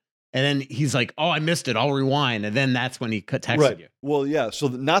about? And then he's like, oh, I missed it. I'll rewind. And then that's when he texted you. Well, yeah. So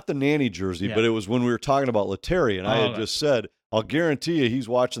not the Nanny jersey, but it was when we were talking about Letary. And I had just said, I'll guarantee you he's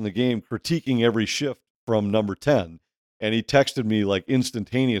watching the game, critiquing every shift from number 10. And he texted me like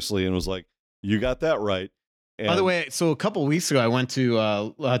instantaneously and was like, you got that right. And by the way, so a couple of weeks ago, I went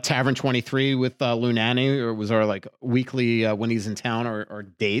to Tavern 23 with Lou Nanny, or it was our like weekly when he's in town or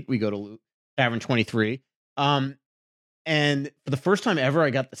date. We go to Tavern 23. And for the first time ever,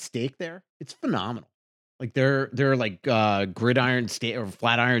 I got the steak there. It's phenomenal. Like they're like gridiron steak or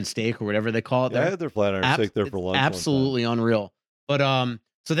flat iron steak or whatever they call it. I had their flat iron steak there for lunch. Absolutely unreal. But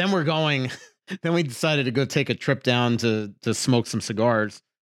so then we're going. Then we decided to go take a trip down to smoke some cigars,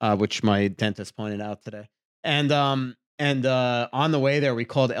 which my dentist pointed out today. And on the way there, we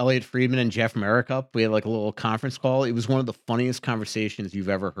called Elliot Friedman and Jeff Merrick up. We had like a little conference call. It was one of the funniest conversations you've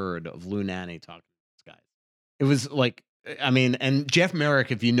ever heard of Lou Nanny talking to these guys. It was like, I mean, and Jeff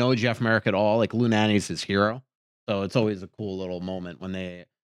Merrick, if you know Jeff Merrick at all, like Lou Nanny's his hero. So it's always a cool little moment when they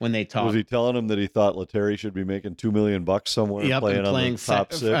talk. Was he telling him that he thought Letary should be making $2 million somewhere? Yep, playing on the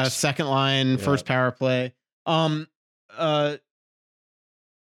top six, second line, first power play. To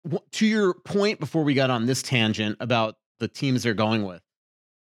your point before we got on this tangent about the teams they're going with,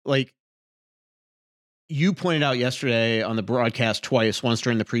 like you pointed out yesterday on the broadcast twice, once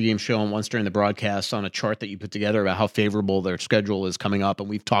during the pregame show and once during the broadcast, on a chart that you put together about how favorable their schedule is coming up. And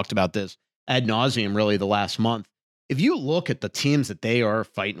we've talked about this ad nauseum really the last month. If you look at the teams that they are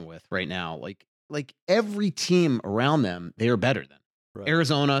fighting with right now, like every team around them, they are better than. Right.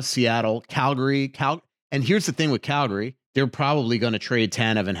 Arizona, Seattle, Calgary. And here's the thing with Calgary, they're probably going to trade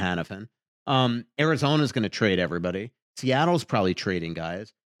Tanev and Hanifin. Arizona's going to trade everybody. Seattle's probably trading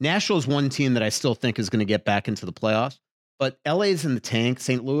guys. Nashville's one team that I still think is going to get back into the playoffs. But LA's in the tank.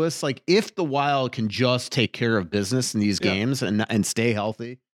 St. Louis, like if the Wild can just take care of business in these games and stay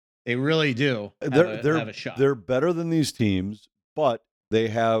healthy, they really do have a shot. They're better than these teams, but they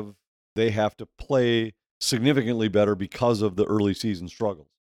have to play significantly better because of the early season struggles.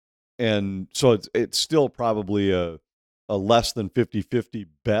 And so it's still probably a less than 50-50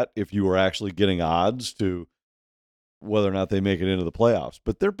 bet if you were actually getting odds to whether or not they make it into the playoffs.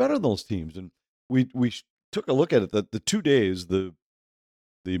 But they're better than those teams. And we took a look at it. The 2 days, the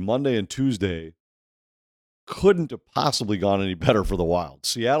Monday and Tuesday, couldn't have possibly gone any better for the Wild.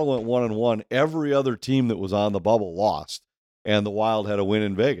 Seattle went 1-1. Every other team that was on the bubble lost. And the Wild had a win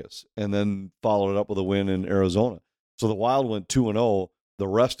in Vegas and then followed it up with a win in Arizona. So the Wild went 2-0. The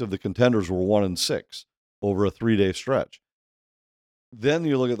rest of the contenders were 1-6 over a 3-day stretch. Then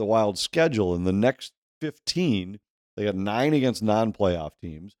you look at the Wild's schedule, and the next 15, they got 9 against non-playoff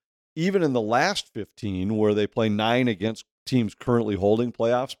teams. Even in the last 15, where they play 9 against teams currently holding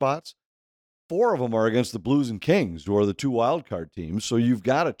playoff spots, 4 of them are against the Blues and Kings, who are the 2 wild card teams. So you've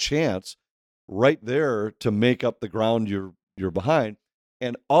got a chance right there to make up the ground you're behind.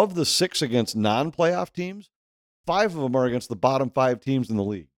 And of the 6 against non-playoff teams, 5 of them are against the bottom 5 teams in the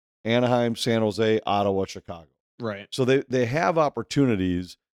league: Anaheim, San Jose, Ottawa, Chicago. Right. So they have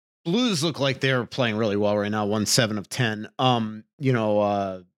opportunities. Blues look like they're playing really well right now. 1-7 of 10.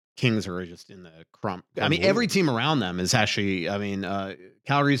 Kings are just in the crump. I mean, every team around them is actually. I mean,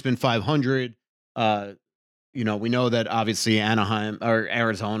 Calgary's been 500. We know that obviously Anaheim or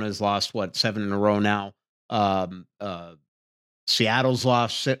Arizona's lost 7 in a row now. Seattle's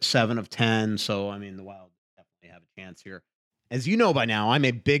lost 7 of 10. So I mean, the Wild definitely have a chance here. As you know by now, I'm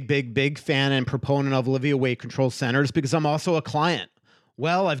a big fan and proponent of Livea Weight Control Centers because I'm also a client.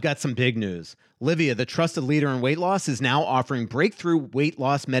 Well, I've got some big news. Livea, the trusted leader in weight loss, is now offering breakthrough weight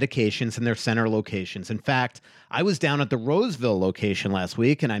loss medications in their center locations. In fact, I was down at the Roseville location last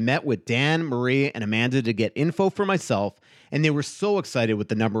week, and I met with Dan, Marie, and Amanda to get info for myself, and they were so excited with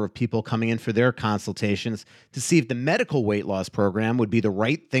the number of people coming in for their consultations to see if the medical weight loss program would be the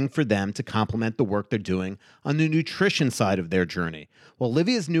right thing for them to complement the work they're doing on the nutrition side of their journey. Well,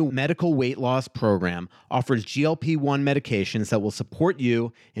 Livea's new medical weight loss program offers GLP-1 medications that will support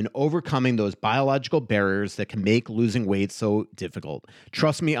you in overcoming those biological barriers that can make losing weight so difficult.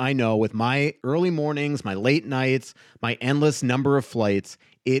 Trust me, I know, with my early mornings, my late nights, my endless number of flights,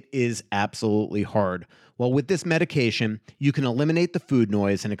 It is absolutely hard. Well, with this medication, you can eliminate the food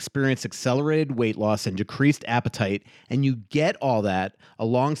noise and experience accelerated weight loss and decreased appetite, and you get all that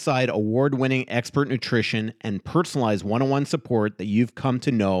alongside award-winning expert nutrition and personalized one-on-one support that you've come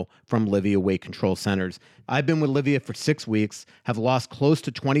to know from Livia Weight Control Centers. I've been with Livia for 6 weeks, have lost close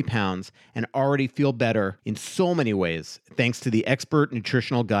to 20 pounds, and already feel better in so many ways, thanks to the expert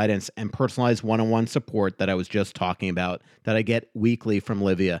nutritional guidance and personalized one-on-one support that I was just talking about that I get weekly from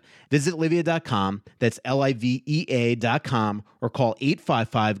Livia. Visit Livia.com, that's LIVEA.com, or call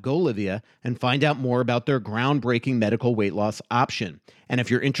 855-GO-LIVIA and find out more about their groundbreaking medical weight loss option. And if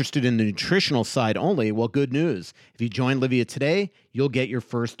you're interested in the nutritional side only, well, good news. If you join Livia today, you'll get your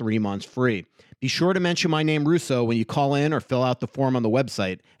first 3 months free. Be sure to mention my name, Russo, when you call in or fill out the form on the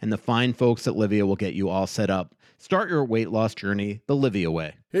website, and the fine folks at Livia will get you all set up. Start your weight loss journey the Livia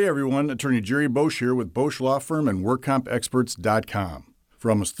way. Hey, everyone. Attorney Jerry Bosch here with Bosch Law Firm and WorkCompExperts.com.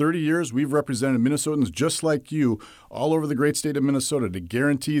 For almost 30 years, we've represented Minnesotans just like you all over the great state of Minnesota to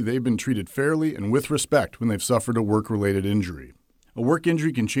guarantee they've been treated fairly and with respect when they've suffered a work-related injury. A work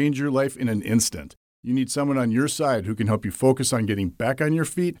injury can change your life in an instant. You need someone on your side who can help you focus on getting back on your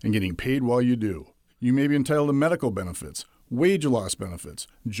feet and getting paid while you do. You may be entitled to medical benefits, wage loss benefits,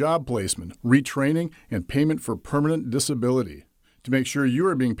 job placement, retraining, and payment for permanent disability. To make sure you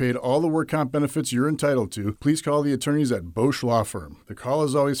are being paid all the work comp benefits you're entitled to, please call the attorneys at Bosch Law Firm. The call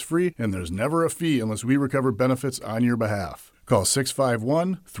is always free, and there's never a fee unless we recover benefits on your behalf. Call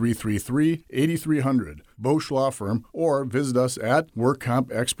 651-333-8300, Bosch Law Firm, or visit us at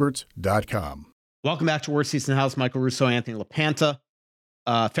WorkCompExperts.com. Welcome back to Worst Seats in the House. Michael Russo, Anthony LaPanta.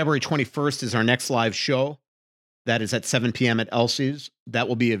 February 21st is our next live show. That is at 7 p.m. at Elsie's. That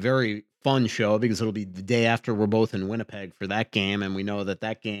will be a very fun show because it'll be the day after we're both in Winnipeg for that game, and we know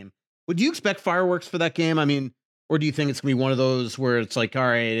that game. Would you expect fireworks for that game? I mean, or do you think it's going to be one of those where it's like, all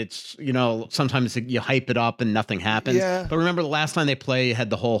right, it's, sometimes you hype it up and nothing happens. Yeah. But remember the last time they played, you had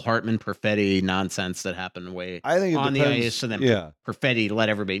the whole Hartman Perfetti nonsense that happened I think on the ice, and then Perfetti let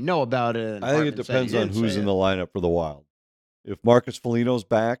everybody know about it. I think it depends on who's in the lineup for the Wild. If Marcus Foligno's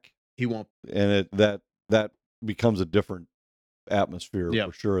back, he won't. And that becomes a different atmosphere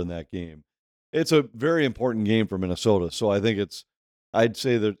for sure in that game. It's a very important game for Minnesota, so I think I'd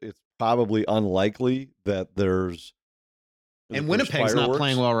say that it's probably unlikely that there's and Winnipeg's not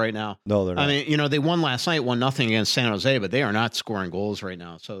playing well right now. No, they're not. I mean, they won last night, 1-0 against San Jose, but they are not scoring goals right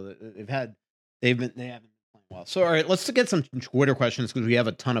now. So they haven't been playing well. So all right, let's get some Twitter questions because we have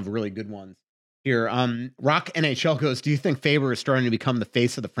a ton of really good ones here. Rock NHL goes, do you think Faber is starting to become the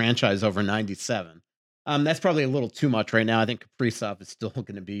face of the franchise over 97? That's probably a little too much right now. I think Kaprizov is still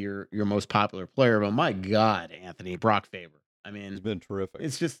going to be your most popular player, but my God, Anthony, Brock Faber. I mean, he's been terrific.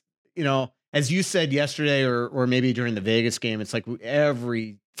 It's just, as you said yesterday, or maybe during the Vegas game, it's like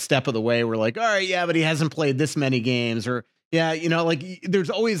every step of the way we're like, all right, yeah, but he hasn't played this many games, or there's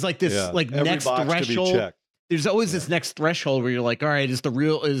always like this next threshold. There's always this next threshold where you're like, all right, is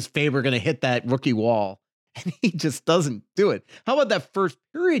Faber going to hit that rookie wall? And he just doesn't do it. How about that first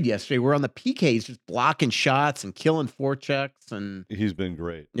period yesterday? We're on the PK. He's just blocking shots and killing forechecks, and he's been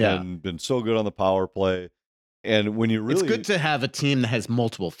great. And been so good on the power play. And when you it's good to have a team that has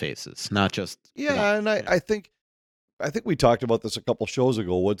multiple faces, not just And I think we talked about this a couple shows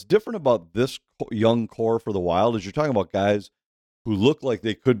ago. What's different about this young core for the Wild is you're talking about guys who look like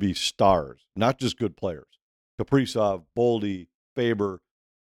they could be stars, not just good players. Kaprizov, Boldy, Faber,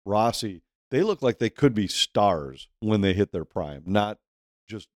 Rossi. They look like they could be stars when they hit their prime, not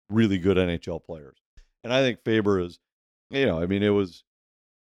just really good NHL players. And I think Faber is, it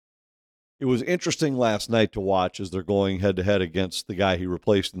was interesting last night to watch as they're going head to head against the guy he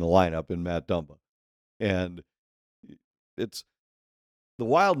replaced in the lineup in Matt Dumba. And the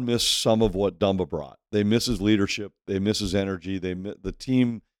Wild miss some of what Dumba brought. They miss his leadership. They miss his energy. The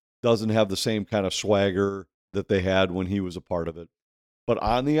team doesn't have the same kind of swagger that they had when he was a part of it. But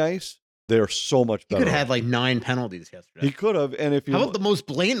on the ice, they're so much better. He could have had like 9 penalties yesterday. He could have. And how about the most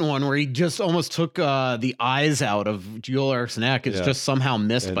blatant one where he just almost took the eyes out of Joel Eriksson-Ek? It's just somehow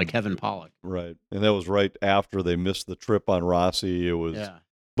missed by Kevin Pollock. Right. And that was right after they missed the trip on Rossi. It was,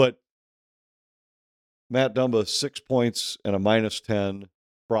 but Matt Dumba, 6 points and a -10.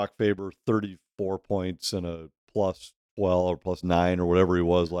 Brock Faber, 34 points and a +12 or +9 or whatever he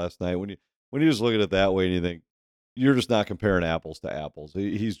was last night. When you just look at it that way and you think, you're just not comparing apples to apples.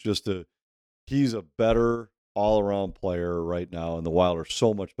 He's a better all-around player right now, and the Wild are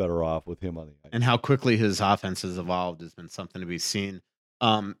so much better off with him on the ice. And how quickly his offense has evolved has been something to be seen.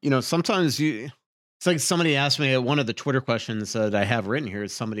 Sometimes it's like somebody asked me, one of the Twitter questions that I have written here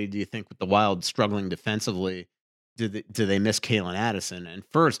is do you think with the Wild struggling defensively, do they miss Kalen Addison? And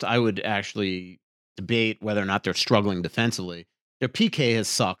first, I would actually debate whether or not they're struggling defensively. Their PK has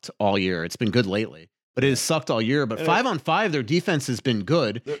sucked all year. It's been good lately, but it has sucked all year. But 5-on-5, their defense has been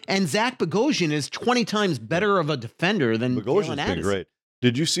good. And Zach Bogosian is 20 times better of a defender than Kalen Addison. Been great.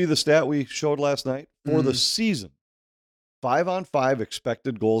 Did you see the stat we showed last night? For the season, 5-on-5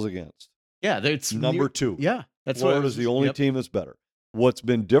 expected goals against. Yeah, it's number 2. Yeah, that's Florida's the only team that's better. What's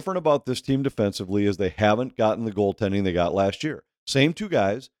been different about this team defensively is they haven't gotten the goaltending they got last year. Same 2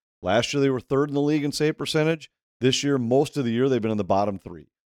 guys. Last year they were 3rd in the league in save percentage. This year, most of the year, they've been in the bottom 3.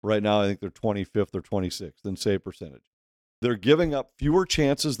 Right now, I think they're 25th or 26th in save percentage. They're giving up fewer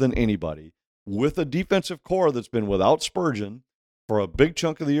chances than anybody with a defensive core that's been without Spurgeon for a big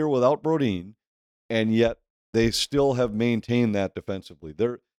chunk of the year without Brodin, and yet they still have maintained that defensively.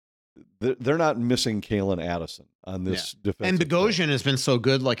 They're not missing Kalen Addison on this defense. And Bogosian has been so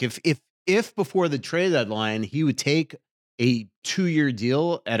good. Like if before the trade deadline he would take a 2-year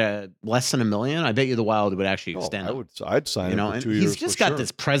deal at a less than $1 million, I bet you the Wild would actually extend. I'd sign him for 2 years. He's just got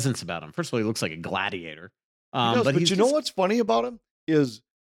this presence about him. First of all, he looks like a gladiator. But you know what's funny about him is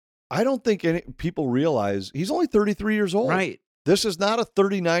I don't think people realize he's only 33 years old. Right. This is not a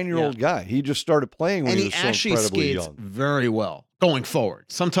 39-year-old guy. He just started playing when he was so incredibly young. Very well going forward.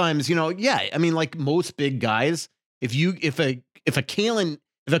 Sometimes, I mean, like most big guys, if a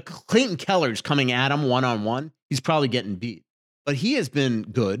Clayton Keller's coming at him one-on-one, he's probably getting beat. But he has been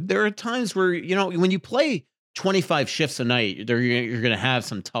good. There are times where, when you play 25 shifts a night, you're going to have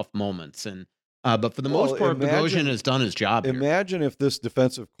some tough moments. And but for the most part, Bogosian has done his job. Imagine if this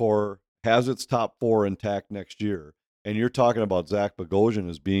defensive core has its top 4 intact next year. And you're talking about Zach Bogosian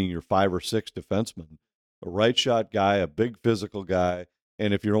as being your 5 or 6 defenseman, a right shot guy, a big physical guy.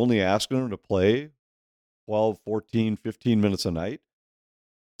 And if you're only asking him to play 12, 14, 15 minutes a night,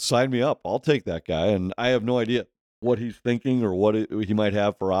 sign me up. I'll take that guy. And I have no idea what he's thinking or what he might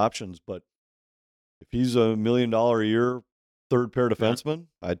have for options. But if he's $1 million a year, 3rd pair defenseman,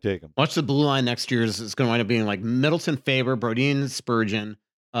 I'd take him. Watch the blue line next year. It's going to wind up being like Middleton, Faber, Brodin, Spurgeon,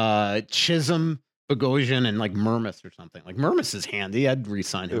 Chisholm, Bogosian, and like Mermis or something. Like Mermis is handy. I'd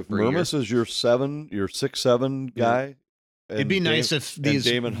re-sign him. If Mermis is your 6'7" guy, it'd be nice if these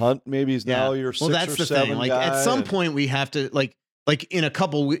Damon Hunt maybe is now your 6 that's or the 7 thing. Like guy, at some point we have to like in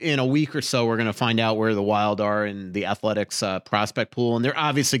a week or so we're going to find out where the Wild are in the Athletics prospect pool, and they're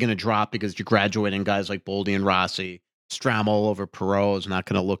obviously going to drop because you're graduating guys like Boldy and Rossi. Strammel over Perreault is not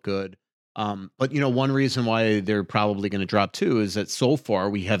going to look good. But one reason why they're probably going to drop too is that so far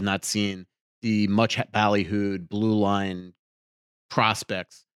we have not seen the much ballyhooed blue line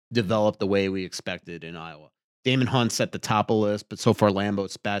prospects develop the way we expected in Iowa. Damon Hunt's at the top of the list, but so far Lambo,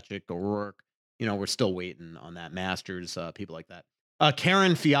 Spacek, O'Rourke, we're still waiting on that Masters, people like that.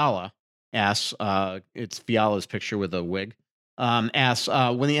 Karen Fiala asks, it's Fiala's picture with a wig, asks,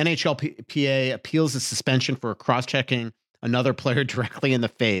 when the NHLPA appeals the suspension for cross-checking another player directly in the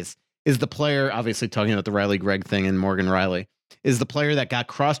face, is the player, obviously talking about the Riley Gregg thing and Morgan Riley, is the player that got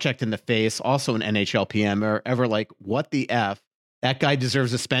cross-checked in the face also an NHL PM or ever like, what the F? That guy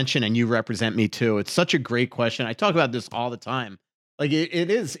deserves suspension and you represent me too. It's such a great question. I talk about this all the time. Like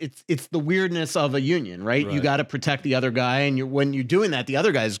it's the weirdness of a union, right? You got to protect the other guy. And when you're doing that, the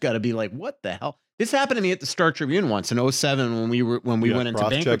other guy's got to be like, what the hell? This happened to me at the Star Tribune once in 2007 when we went into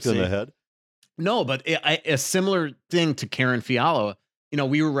bankruptcy. In the head? No, but a similar thing to Karen Fiala.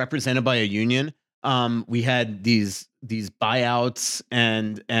 We were represented by a union. We had these buyouts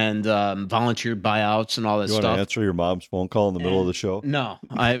and volunteer buyouts and all this stuff. You want to answer your mom's phone call in the middle of the show? No,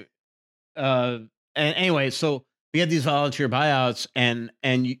 and anyway, so we had these volunteer buyouts, and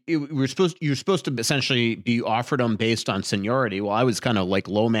you're supposed to essentially be offered them based on seniority. Well, I was kind of like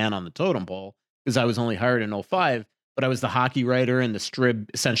low man on the totem pole because I was only hired in 2005, but I was the hockey writer, and the Strib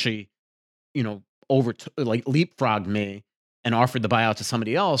essentially, leapfrogged me and offered the buyout to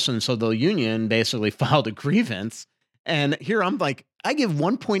somebody else. And so the union basically filed a grievance. And here I'm like, I give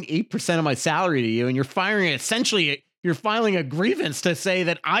 1.8% of my salary to you, and you're filing a grievance to say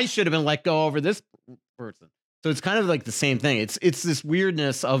that I should have been let go over this person. So it's kind of like the same thing. It's this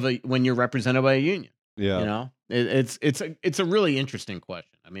weirdness of when you're represented by a union. Yeah. It's a really interesting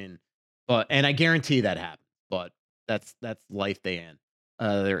question. I mean, and I guarantee that happens, but that's life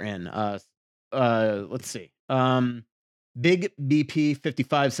they're in. Let's see. Big BP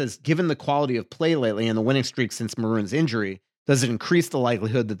 55 says, given the quality of play lately and the winning streak since Maroon's injury, does it increase the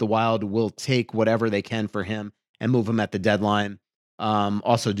likelihood that the Wild will take whatever they can for him and move him at the deadline?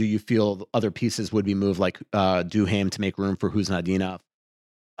 Also, do you feel other pieces would be moved, like Duhaime, to make room for Huznadinov?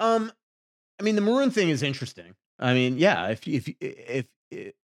 I mean, the Maroon thing is interesting. I mean, yeah, if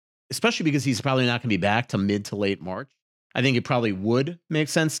especially because he's probably not going to be back to mid to late March. I think it probably would make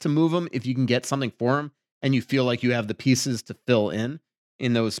sense to move him if you can get something for him and you feel like you have the pieces to fill in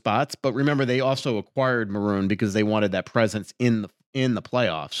those spots. But remember, they also acquired Maroon because they wanted that presence in the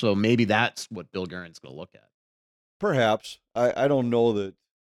playoffs. So maybe that's what Bill Guerin's going to look at. Perhaps. I don't know that.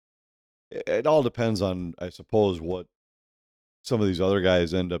 It all depends on, I suppose, what some of these other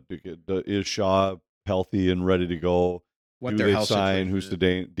guys end up doing. Is Shaw healthy and ready to go? What Do their they health sign situation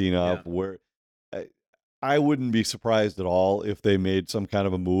Hustadinov? Yeah. Where I wouldn't be surprised at all if they made some kind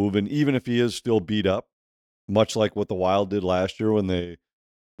of a move. And even if he is still beat up, much like what the Wild did last year when they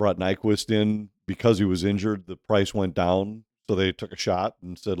brought Nyquist in because he was injured, the price went down. So they took a shot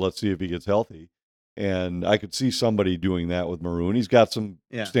and said, let's see if he gets healthy. And I could see somebody doing that with Maroon. He's got some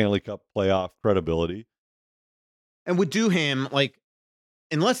Stanley Cup playoff credibility. And with Duham, like,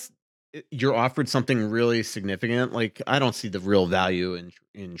 unless you're offered something really significant, like, I don't see the real value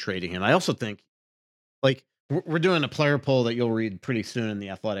in trading him. I also think, like, we're doing a player poll that you'll read pretty soon in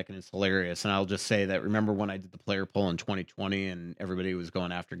The Athletic, and it's hilarious. And I'll just say that, remember when I did the player poll in 2020 and everybody was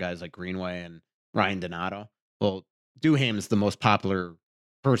going after guys like Greenway and Ryan Donato? Well, Duham's the most popular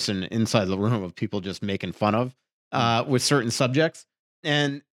person inside the room of people just making fun of with certain subjects.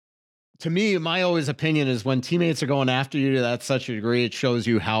 And to me, my always opinion is when teammates are going after you to that such a degree, it shows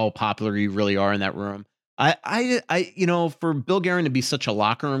you how popular you really are in that room. I for Bill Guerin to be such a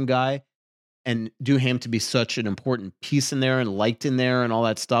locker room guy and Duham to be such an important piece in there and liked in there and all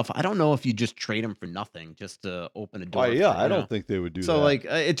that stuff, I don't know if you just trade him for nothing just to open a door. I don't think they would do that. So like,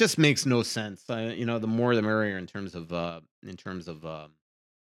 it just makes no sense. The more the merrier in terms of I've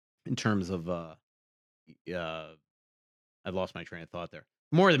lost my train of thought there.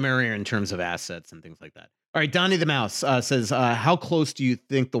 More the merrier in terms of assets and things like that. All right, Donnie the Mouse says, how close do you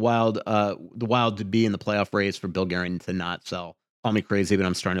think the Wild to be in the playoff race for Bill Guerin to not sell? Call me crazy, but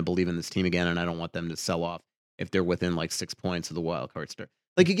I'm starting to believe in this team again, and I don't want them to sell off if they're within like 6 points of the wild card start.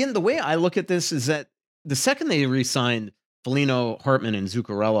 Like, again, the way I look at this is that the second they re-signed Foligno, Hartman, and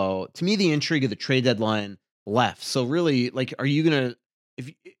Zuccarello, to me, the intrigue of the trade deadline left. So really, like, are you gonna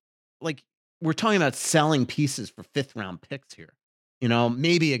we're talking about selling pieces for 5th round picks here?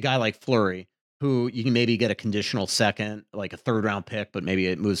 Maybe a guy like Fleury, who you can maybe get a conditional second, like a 3rd round pick, but maybe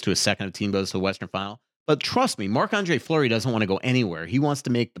it moves to a second if the team goes to the Western Final. But trust me, Marc-Andre Fleury doesn't want to go anywhere. He wants to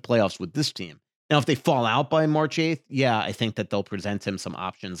make the playoffs with this team. Now, if they fall out by March 8th, yeah, I think that they'll present him some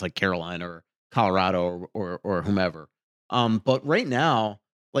options like Carolina or Colorado or whomever. But right now,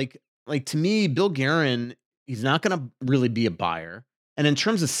 like to me, Bill Guerin, he's not going to really be a buyer. And in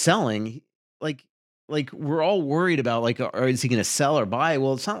terms of selling, like we're all worried about, like, or is he going to sell or buy?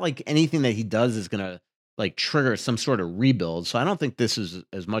 Well, it's not like anything that he does is going to like trigger some sort of rebuild. So I don't think this is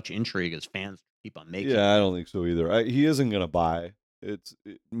as much intrigue as fans keep on making. Yeah, I don't think so either. He isn't going to buy. It's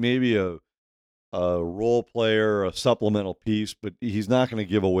maybe a role player, a supplemental piece, but he's not going to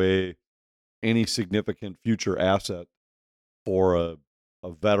give away any significant future asset for a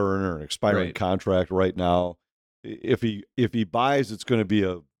veteran or an expiring contract right now. If he buys, it's going to be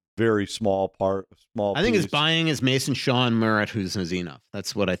a very small I think piece. his buying is Mason Shaw and Murat Huznazinov.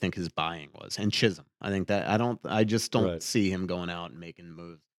 That's what I think his buying was, and Chisholm. I think that I just don't see him going out and making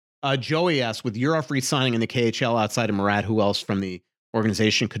moves. Joey asks, with Urov re-signing in the KHL outside of Murat, who else from the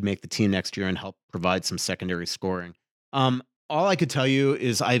organization could make the team next year and help provide some secondary scoring? All I could tell you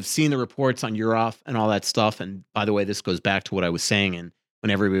is I've seen the reports on Urov and all that stuff. And by the way, this goes back to what I was saying when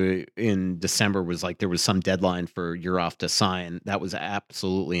everybody in December was like, there was some deadline for Urov to sign. That was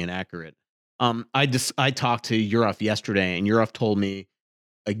absolutely inaccurate. I talked to Urov yesterday, and Urov told me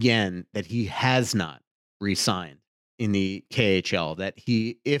again that he has not re-signed in the KHL,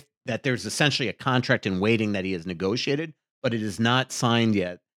 that there's essentially a contract in waiting that he has negotiated, but it is not signed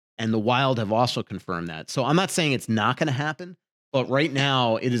yet. And the Wild have also confirmed that. So I'm not saying it's not going to happen, but right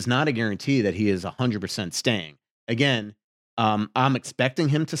now it is not a guarantee that he is 100% staying. Again, I'm expecting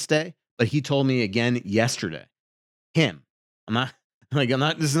him to stay, but he told me again yesterday, this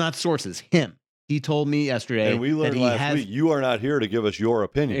is not sources, him. He told me yesterday. And we learned last week, you are not here to give us your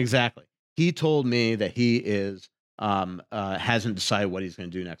opinion. Exactly. He told me that he is hasn't decided what he's going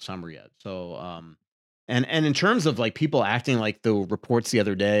to do next summer yet. So, and in terms of like people acting like the reports the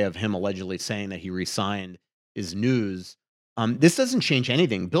other day of him allegedly saying that he re-signed is news, this doesn't change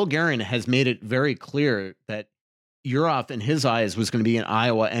anything. Bill Guerin has made it very clear that Urov, in his eyes, was going to be in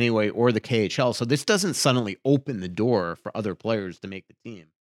Iowa anyway, or the KHL. So this doesn't suddenly open the door for other players to make the team.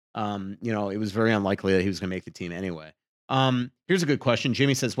 It was very unlikely that he was going to make the team anyway. Here's a good question.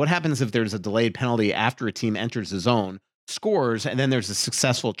 Jimmy says, what happens if there's a delayed penalty after a team enters the zone, scores, and then there's a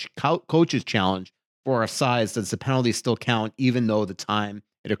successful coach's challenge for our size? Does the penalty still count even though the time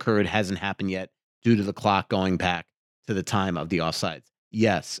it occurred hasn't happened yet due to the clock going back to the time of the offsides.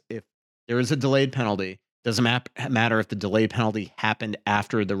 Yes, if there is a delayed penalty, doesn't matter if the delayed penalty happened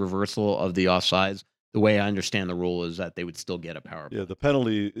after the reversal of the offsides. The way I understand the rule is that they would still get a power play. Yeah,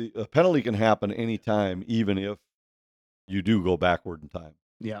 a penalty can happen anytime, even if you do go backward in time.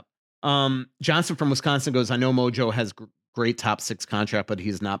 Yeah. Johnson from Wisconsin goes, I know Mojo has great top 6 contract, but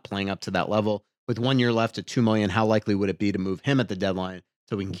he's not playing up to that level. With 1 year left at $2 million, how likely would it be to move him at the deadline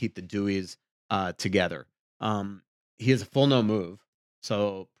so we can keep the Deweys together? He is a full no move,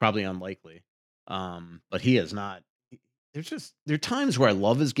 so probably unlikely. But he is not. There are times where I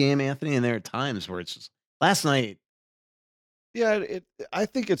love his game, Anthony, and there are times where it's just last night. Yeah, I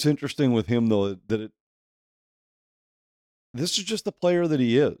think it's interesting with him though that this is just the player that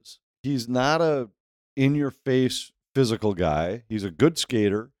he is. He's not a in-your-face physical guy. He's a good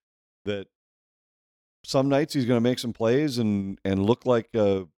skater that some nights he's going to make some plays and look like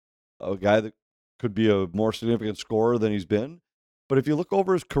a guy that could be a more significant scorer than he's been. But if you look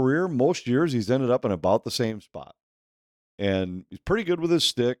over his career, most years he's ended up in about the same spot. And he's pretty good with his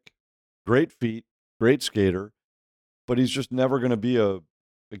stick, great feet, great skater, but he's just never going to be a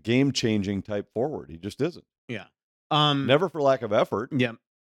game-changing type forward. He just isn't. Yeah. Never for lack of effort. Yeah.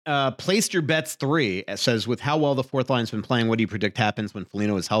 Placed your bets 3. It says, with how well the fourth line's been playing, what do you predict happens when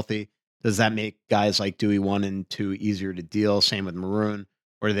Foligno is healthy? Does that make guys like Dewey 1 and 2 easier to deal? Same with Maroon,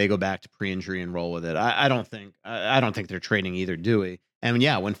 or do they go back to pre-injury and roll with it? I don't think they're trading either Dewey. And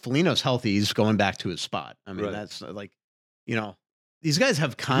yeah, when Foligno's healthy, he's going back to his spot. I mean, That's like, these guys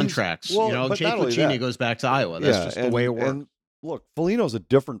have contracts. Jake Lucchini goes back to Iowa. That's just the way it works. And look, Foligno's a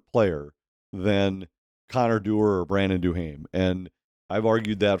different player than Connor Dewar or Brandon Duhaime. And I've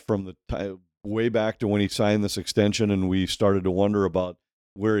argued that from the time way back to when he signed this extension and we started to wonder about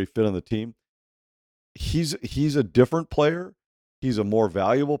where he fit on the team. He's a different player. He's a more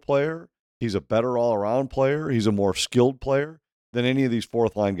valuable player. He's a better all-around player. He's a more skilled player than any of these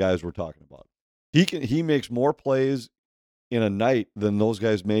fourth line guys we're talking about. He makes more plays in a night than those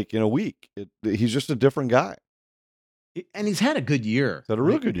guys make in a week. He's just a different guy. And he's had a good year. He's had a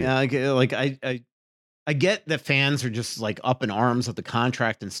real good year. I get that fans are just like up in arms at the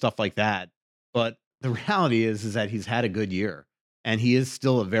contract and stuff like that. But the reality is that he's had a good year. And he is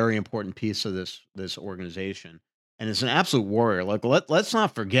still a very important piece of this organization. And it's an absolute warrior. Like, let's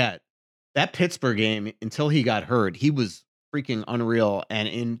not forget that Pittsburgh game, until he got hurt, he was freaking unreal. And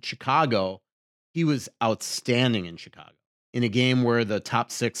in Chicago, he was outstanding in Chicago in a game where the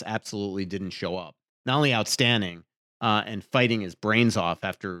top 6 absolutely didn't show up. Not only outstanding and fighting his brains off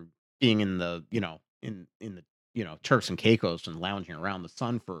after being in the, in the Turks and Caicos and lounging around the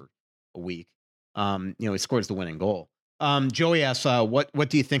sun for a week. He scores the winning goal. Joey asks, what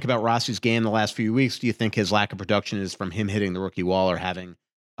do you think about Rossi's game the last few weeks? Do you think his lack of production is from him hitting the rookie wall or having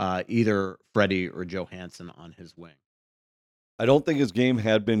either Freddie or Johansson on his wing? I don't think his game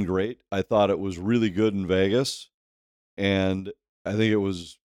had been great. I thought it was really good in Vegas, and I think it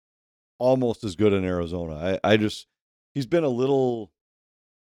was almost as good in Arizona. He's been a little,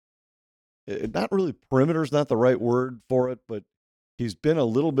 not really, perimeter's not the right word for it, but he's been a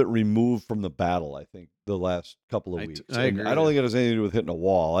little bit removed from the battle, I think, the last couple of weeks. I agree. I don't think it has anything to do with hitting a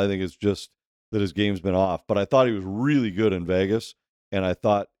wall. I think it's just that his game's been off. But I thought he was really good in Vegas, and I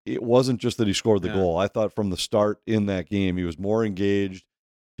thought it wasn't just that he scored the goal. I thought from the start in that game, he was more engaged.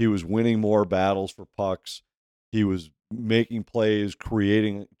 He was winning more battles for pucks. He was making plays,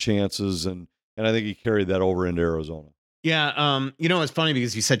 creating chances, and I think he carried that over into Arizona. Yeah, it's funny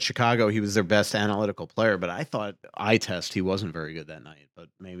because you said Chicago, he was their best analytical player, but I thought eye test he wasn't very good that night. But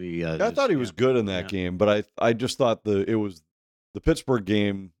maybe I thought he was good in that game, but I just thought it was the Pittsburgh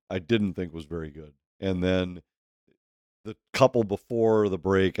game I didn't think was very good, and then the couple before the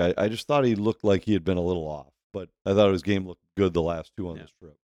break, I just thought he looked like he had been a little off, but I thought his game looked good the last 2 on this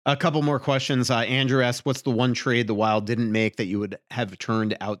trip. A couple more questions. Andrew asks, what's the one trade the Wild didn't make that you would have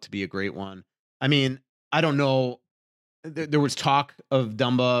turned out to be a great one? I mean, I don't know. There was talk of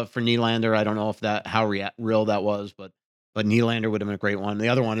Dumba for Nylander. I don't know if how real that was, but Nylander would have been a great one. The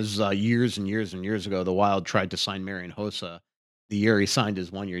other one is years and years and years ago, the Wild tried to sign Marian Hossa the year he signed his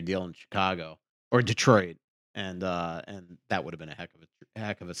 1-year deal in Chicago or Detroit, and that would have been a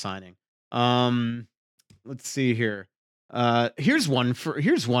heck of a signing. Let's see here. Here's one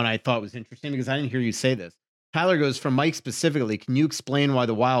I thought was interesting because I didn't hear you say this. Tyler goes, from Mike specifically, can you explain why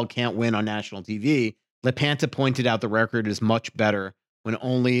the Wild can't win on national TV? LaPanta pointed out the record is much better when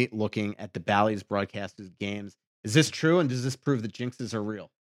only looking at the Bally's broadcasted games. Is this true, and does this prove that jinxes are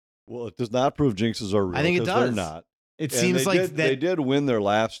real? Well, it does not prove jinxes are real. I think it does. They're not. It seems like they did win their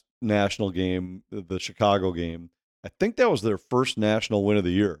last national game, the Chicago game, I think that was their first national win of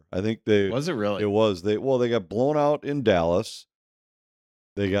the year. I think Was it really? It was. They got blown out in Dallas.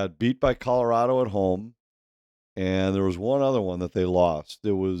 They got beat by Colorado at home. And there was one other one that they lost.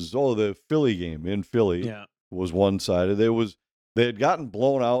 It was the Philly game in Philly. Yeah. Was one-sided. They had gotten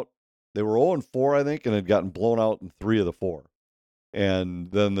blown out. They were 0-4, I think, and had gotten blown out in 3 of the 4. And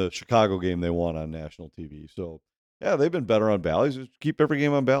then the Chicago game they won on national TV. So, yeah, they've been better on Bally's. Just keep every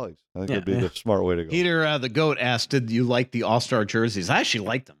game on Bally's. I think that'd be the smart way to go. Peter the Goat asked, did you like the All-Star jerseys? I actually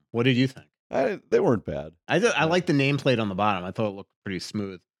liked them. What did you think? They weren't bad. I liked the nameplate on the bottom. I thought it looked pretty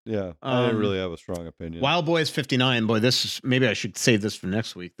smooth. Yeah, I didn't really have a strong opinion. Wild Boys 59. Boy, maybe I should save this for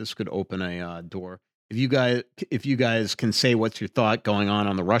next week. This could open a door. If you guys can say what's your thought going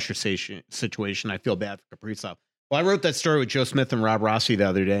on the Russia situation, I feel bad for Kaprizov. Well, I wrote that story with Joe Smith and Rob Rossi the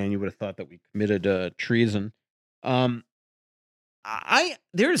other day, and you would have thought that we committed treason. There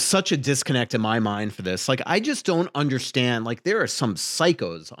is such a disconnect in my mind for this. Like, I just don't understand. Like, there are some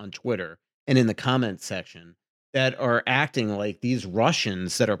psychos on Twitter and in the comment section that are acting like these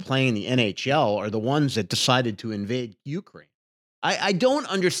Russians that are playing the NHL are the ones that decided to invade Ukraine. I don't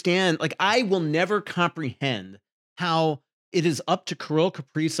understand. Like, I will never comprehend how it is up to Kirill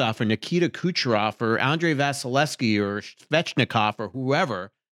Kaprizov or Nikita Kucherov or Andrei Vasilevsky or Svechnikov or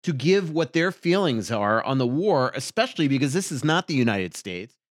whoever to give what their feelings are on the war, especially because this is not the United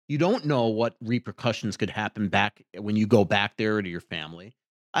States. You don't know what repercussions could happen back when you go back there to your family.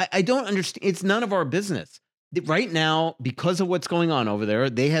 I don't understand. It's none of our business. Right now, because of what's going on over there,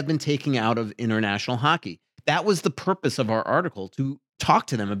 they have been taken out of international hockey. That was the purpose of our article, to talk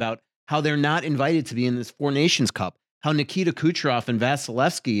to them about how they're not invited to be in this Four Nations Cup, how Nikita Kucherov and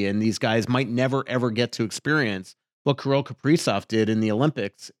Vasilevsky and these guys might never, ever get to experience what Kirill Kaprizov did in the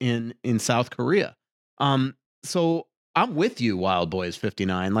Olympics in South Korea. So I'm with you, Wild Boys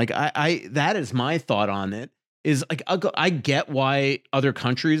 59. Like, I that is my thought on it, is like, I get why other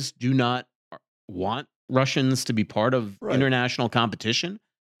countries do not want Russians to be part of international competition,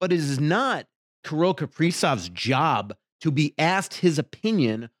 but it is not Kirill Kaprizov's job to be asked his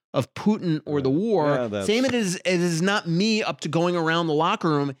opinion of Putin or the war. Same it is not me up to going around the locker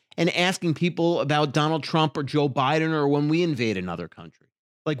room and asking people about Donald Trump or Joe Biden or when we invade another country.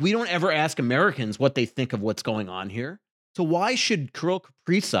 Like, we don't ever ask Americans what they think of what's going on here. So why should Kirill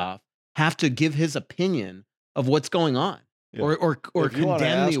Kaprizov have to give his opinion of what's going on? Yeah. Or if you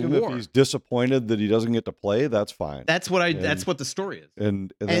condemn the war. If he's disappointed that he doesn't get to play, that's fine. That's what that's what the story is.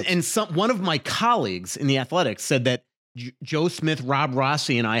 And one of my colleagues in the Athletics said that Joe Smith, Rob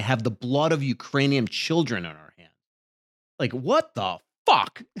Rossi, and I have the blood of Ukrainian children in our hands. Like, what the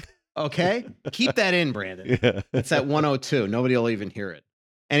fuck? Okay, keep that in, Brandon. Yeah. It's at 102. Nobody will even hear it.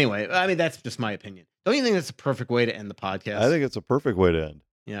 Anyway, I mean, that's just my opinion. Don't you think that's a perfect way to end the podcast? I think it's a perfect way to end.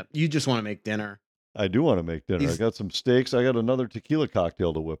 Yeah, you just want to make dinner. I do want to make dinner. I got some steaks. I got another tequila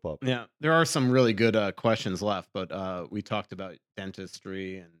cocktail to whip up. Yeah, there are some really good questions left, but we talked about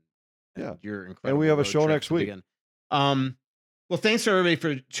dentistry and your incredible. And we have a show next week. Well, thanks to everybody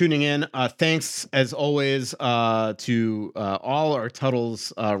for tuning in. Thanks, as always, to all our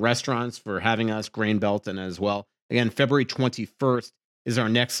Tuttle's restaurants for having us, Grain Belt, and as well. Again, February 21st is our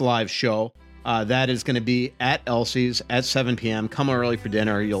next live show. That is going to be at Elsie's at 7 p.m. Come early for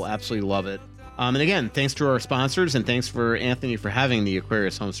dinner. You'll absolutely love it. And again, thanks to our sponsors, and thanks for Anthony for having the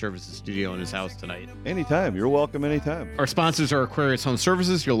Aquarius Home Services studio in his house tonight. Anytime. You're welcome anytime. Our sponsors are Aquarius Home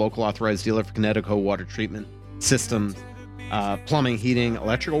Services, your local authorized dealer for Connecticut water treatment systems, plumbing, heating,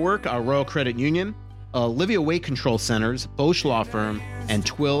 electrical work, Royal Credit Union, Olivia Weight Control Centers, Bosch Law Firm, and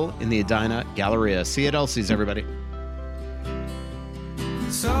Twill in the Edina Galleria. See you at Elsie's, everybody.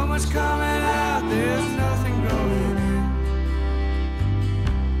 So much coming out, there's nothing going in.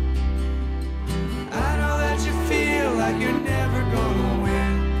 I know that you feel like you're never gonna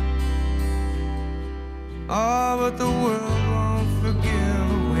win. Oh, but the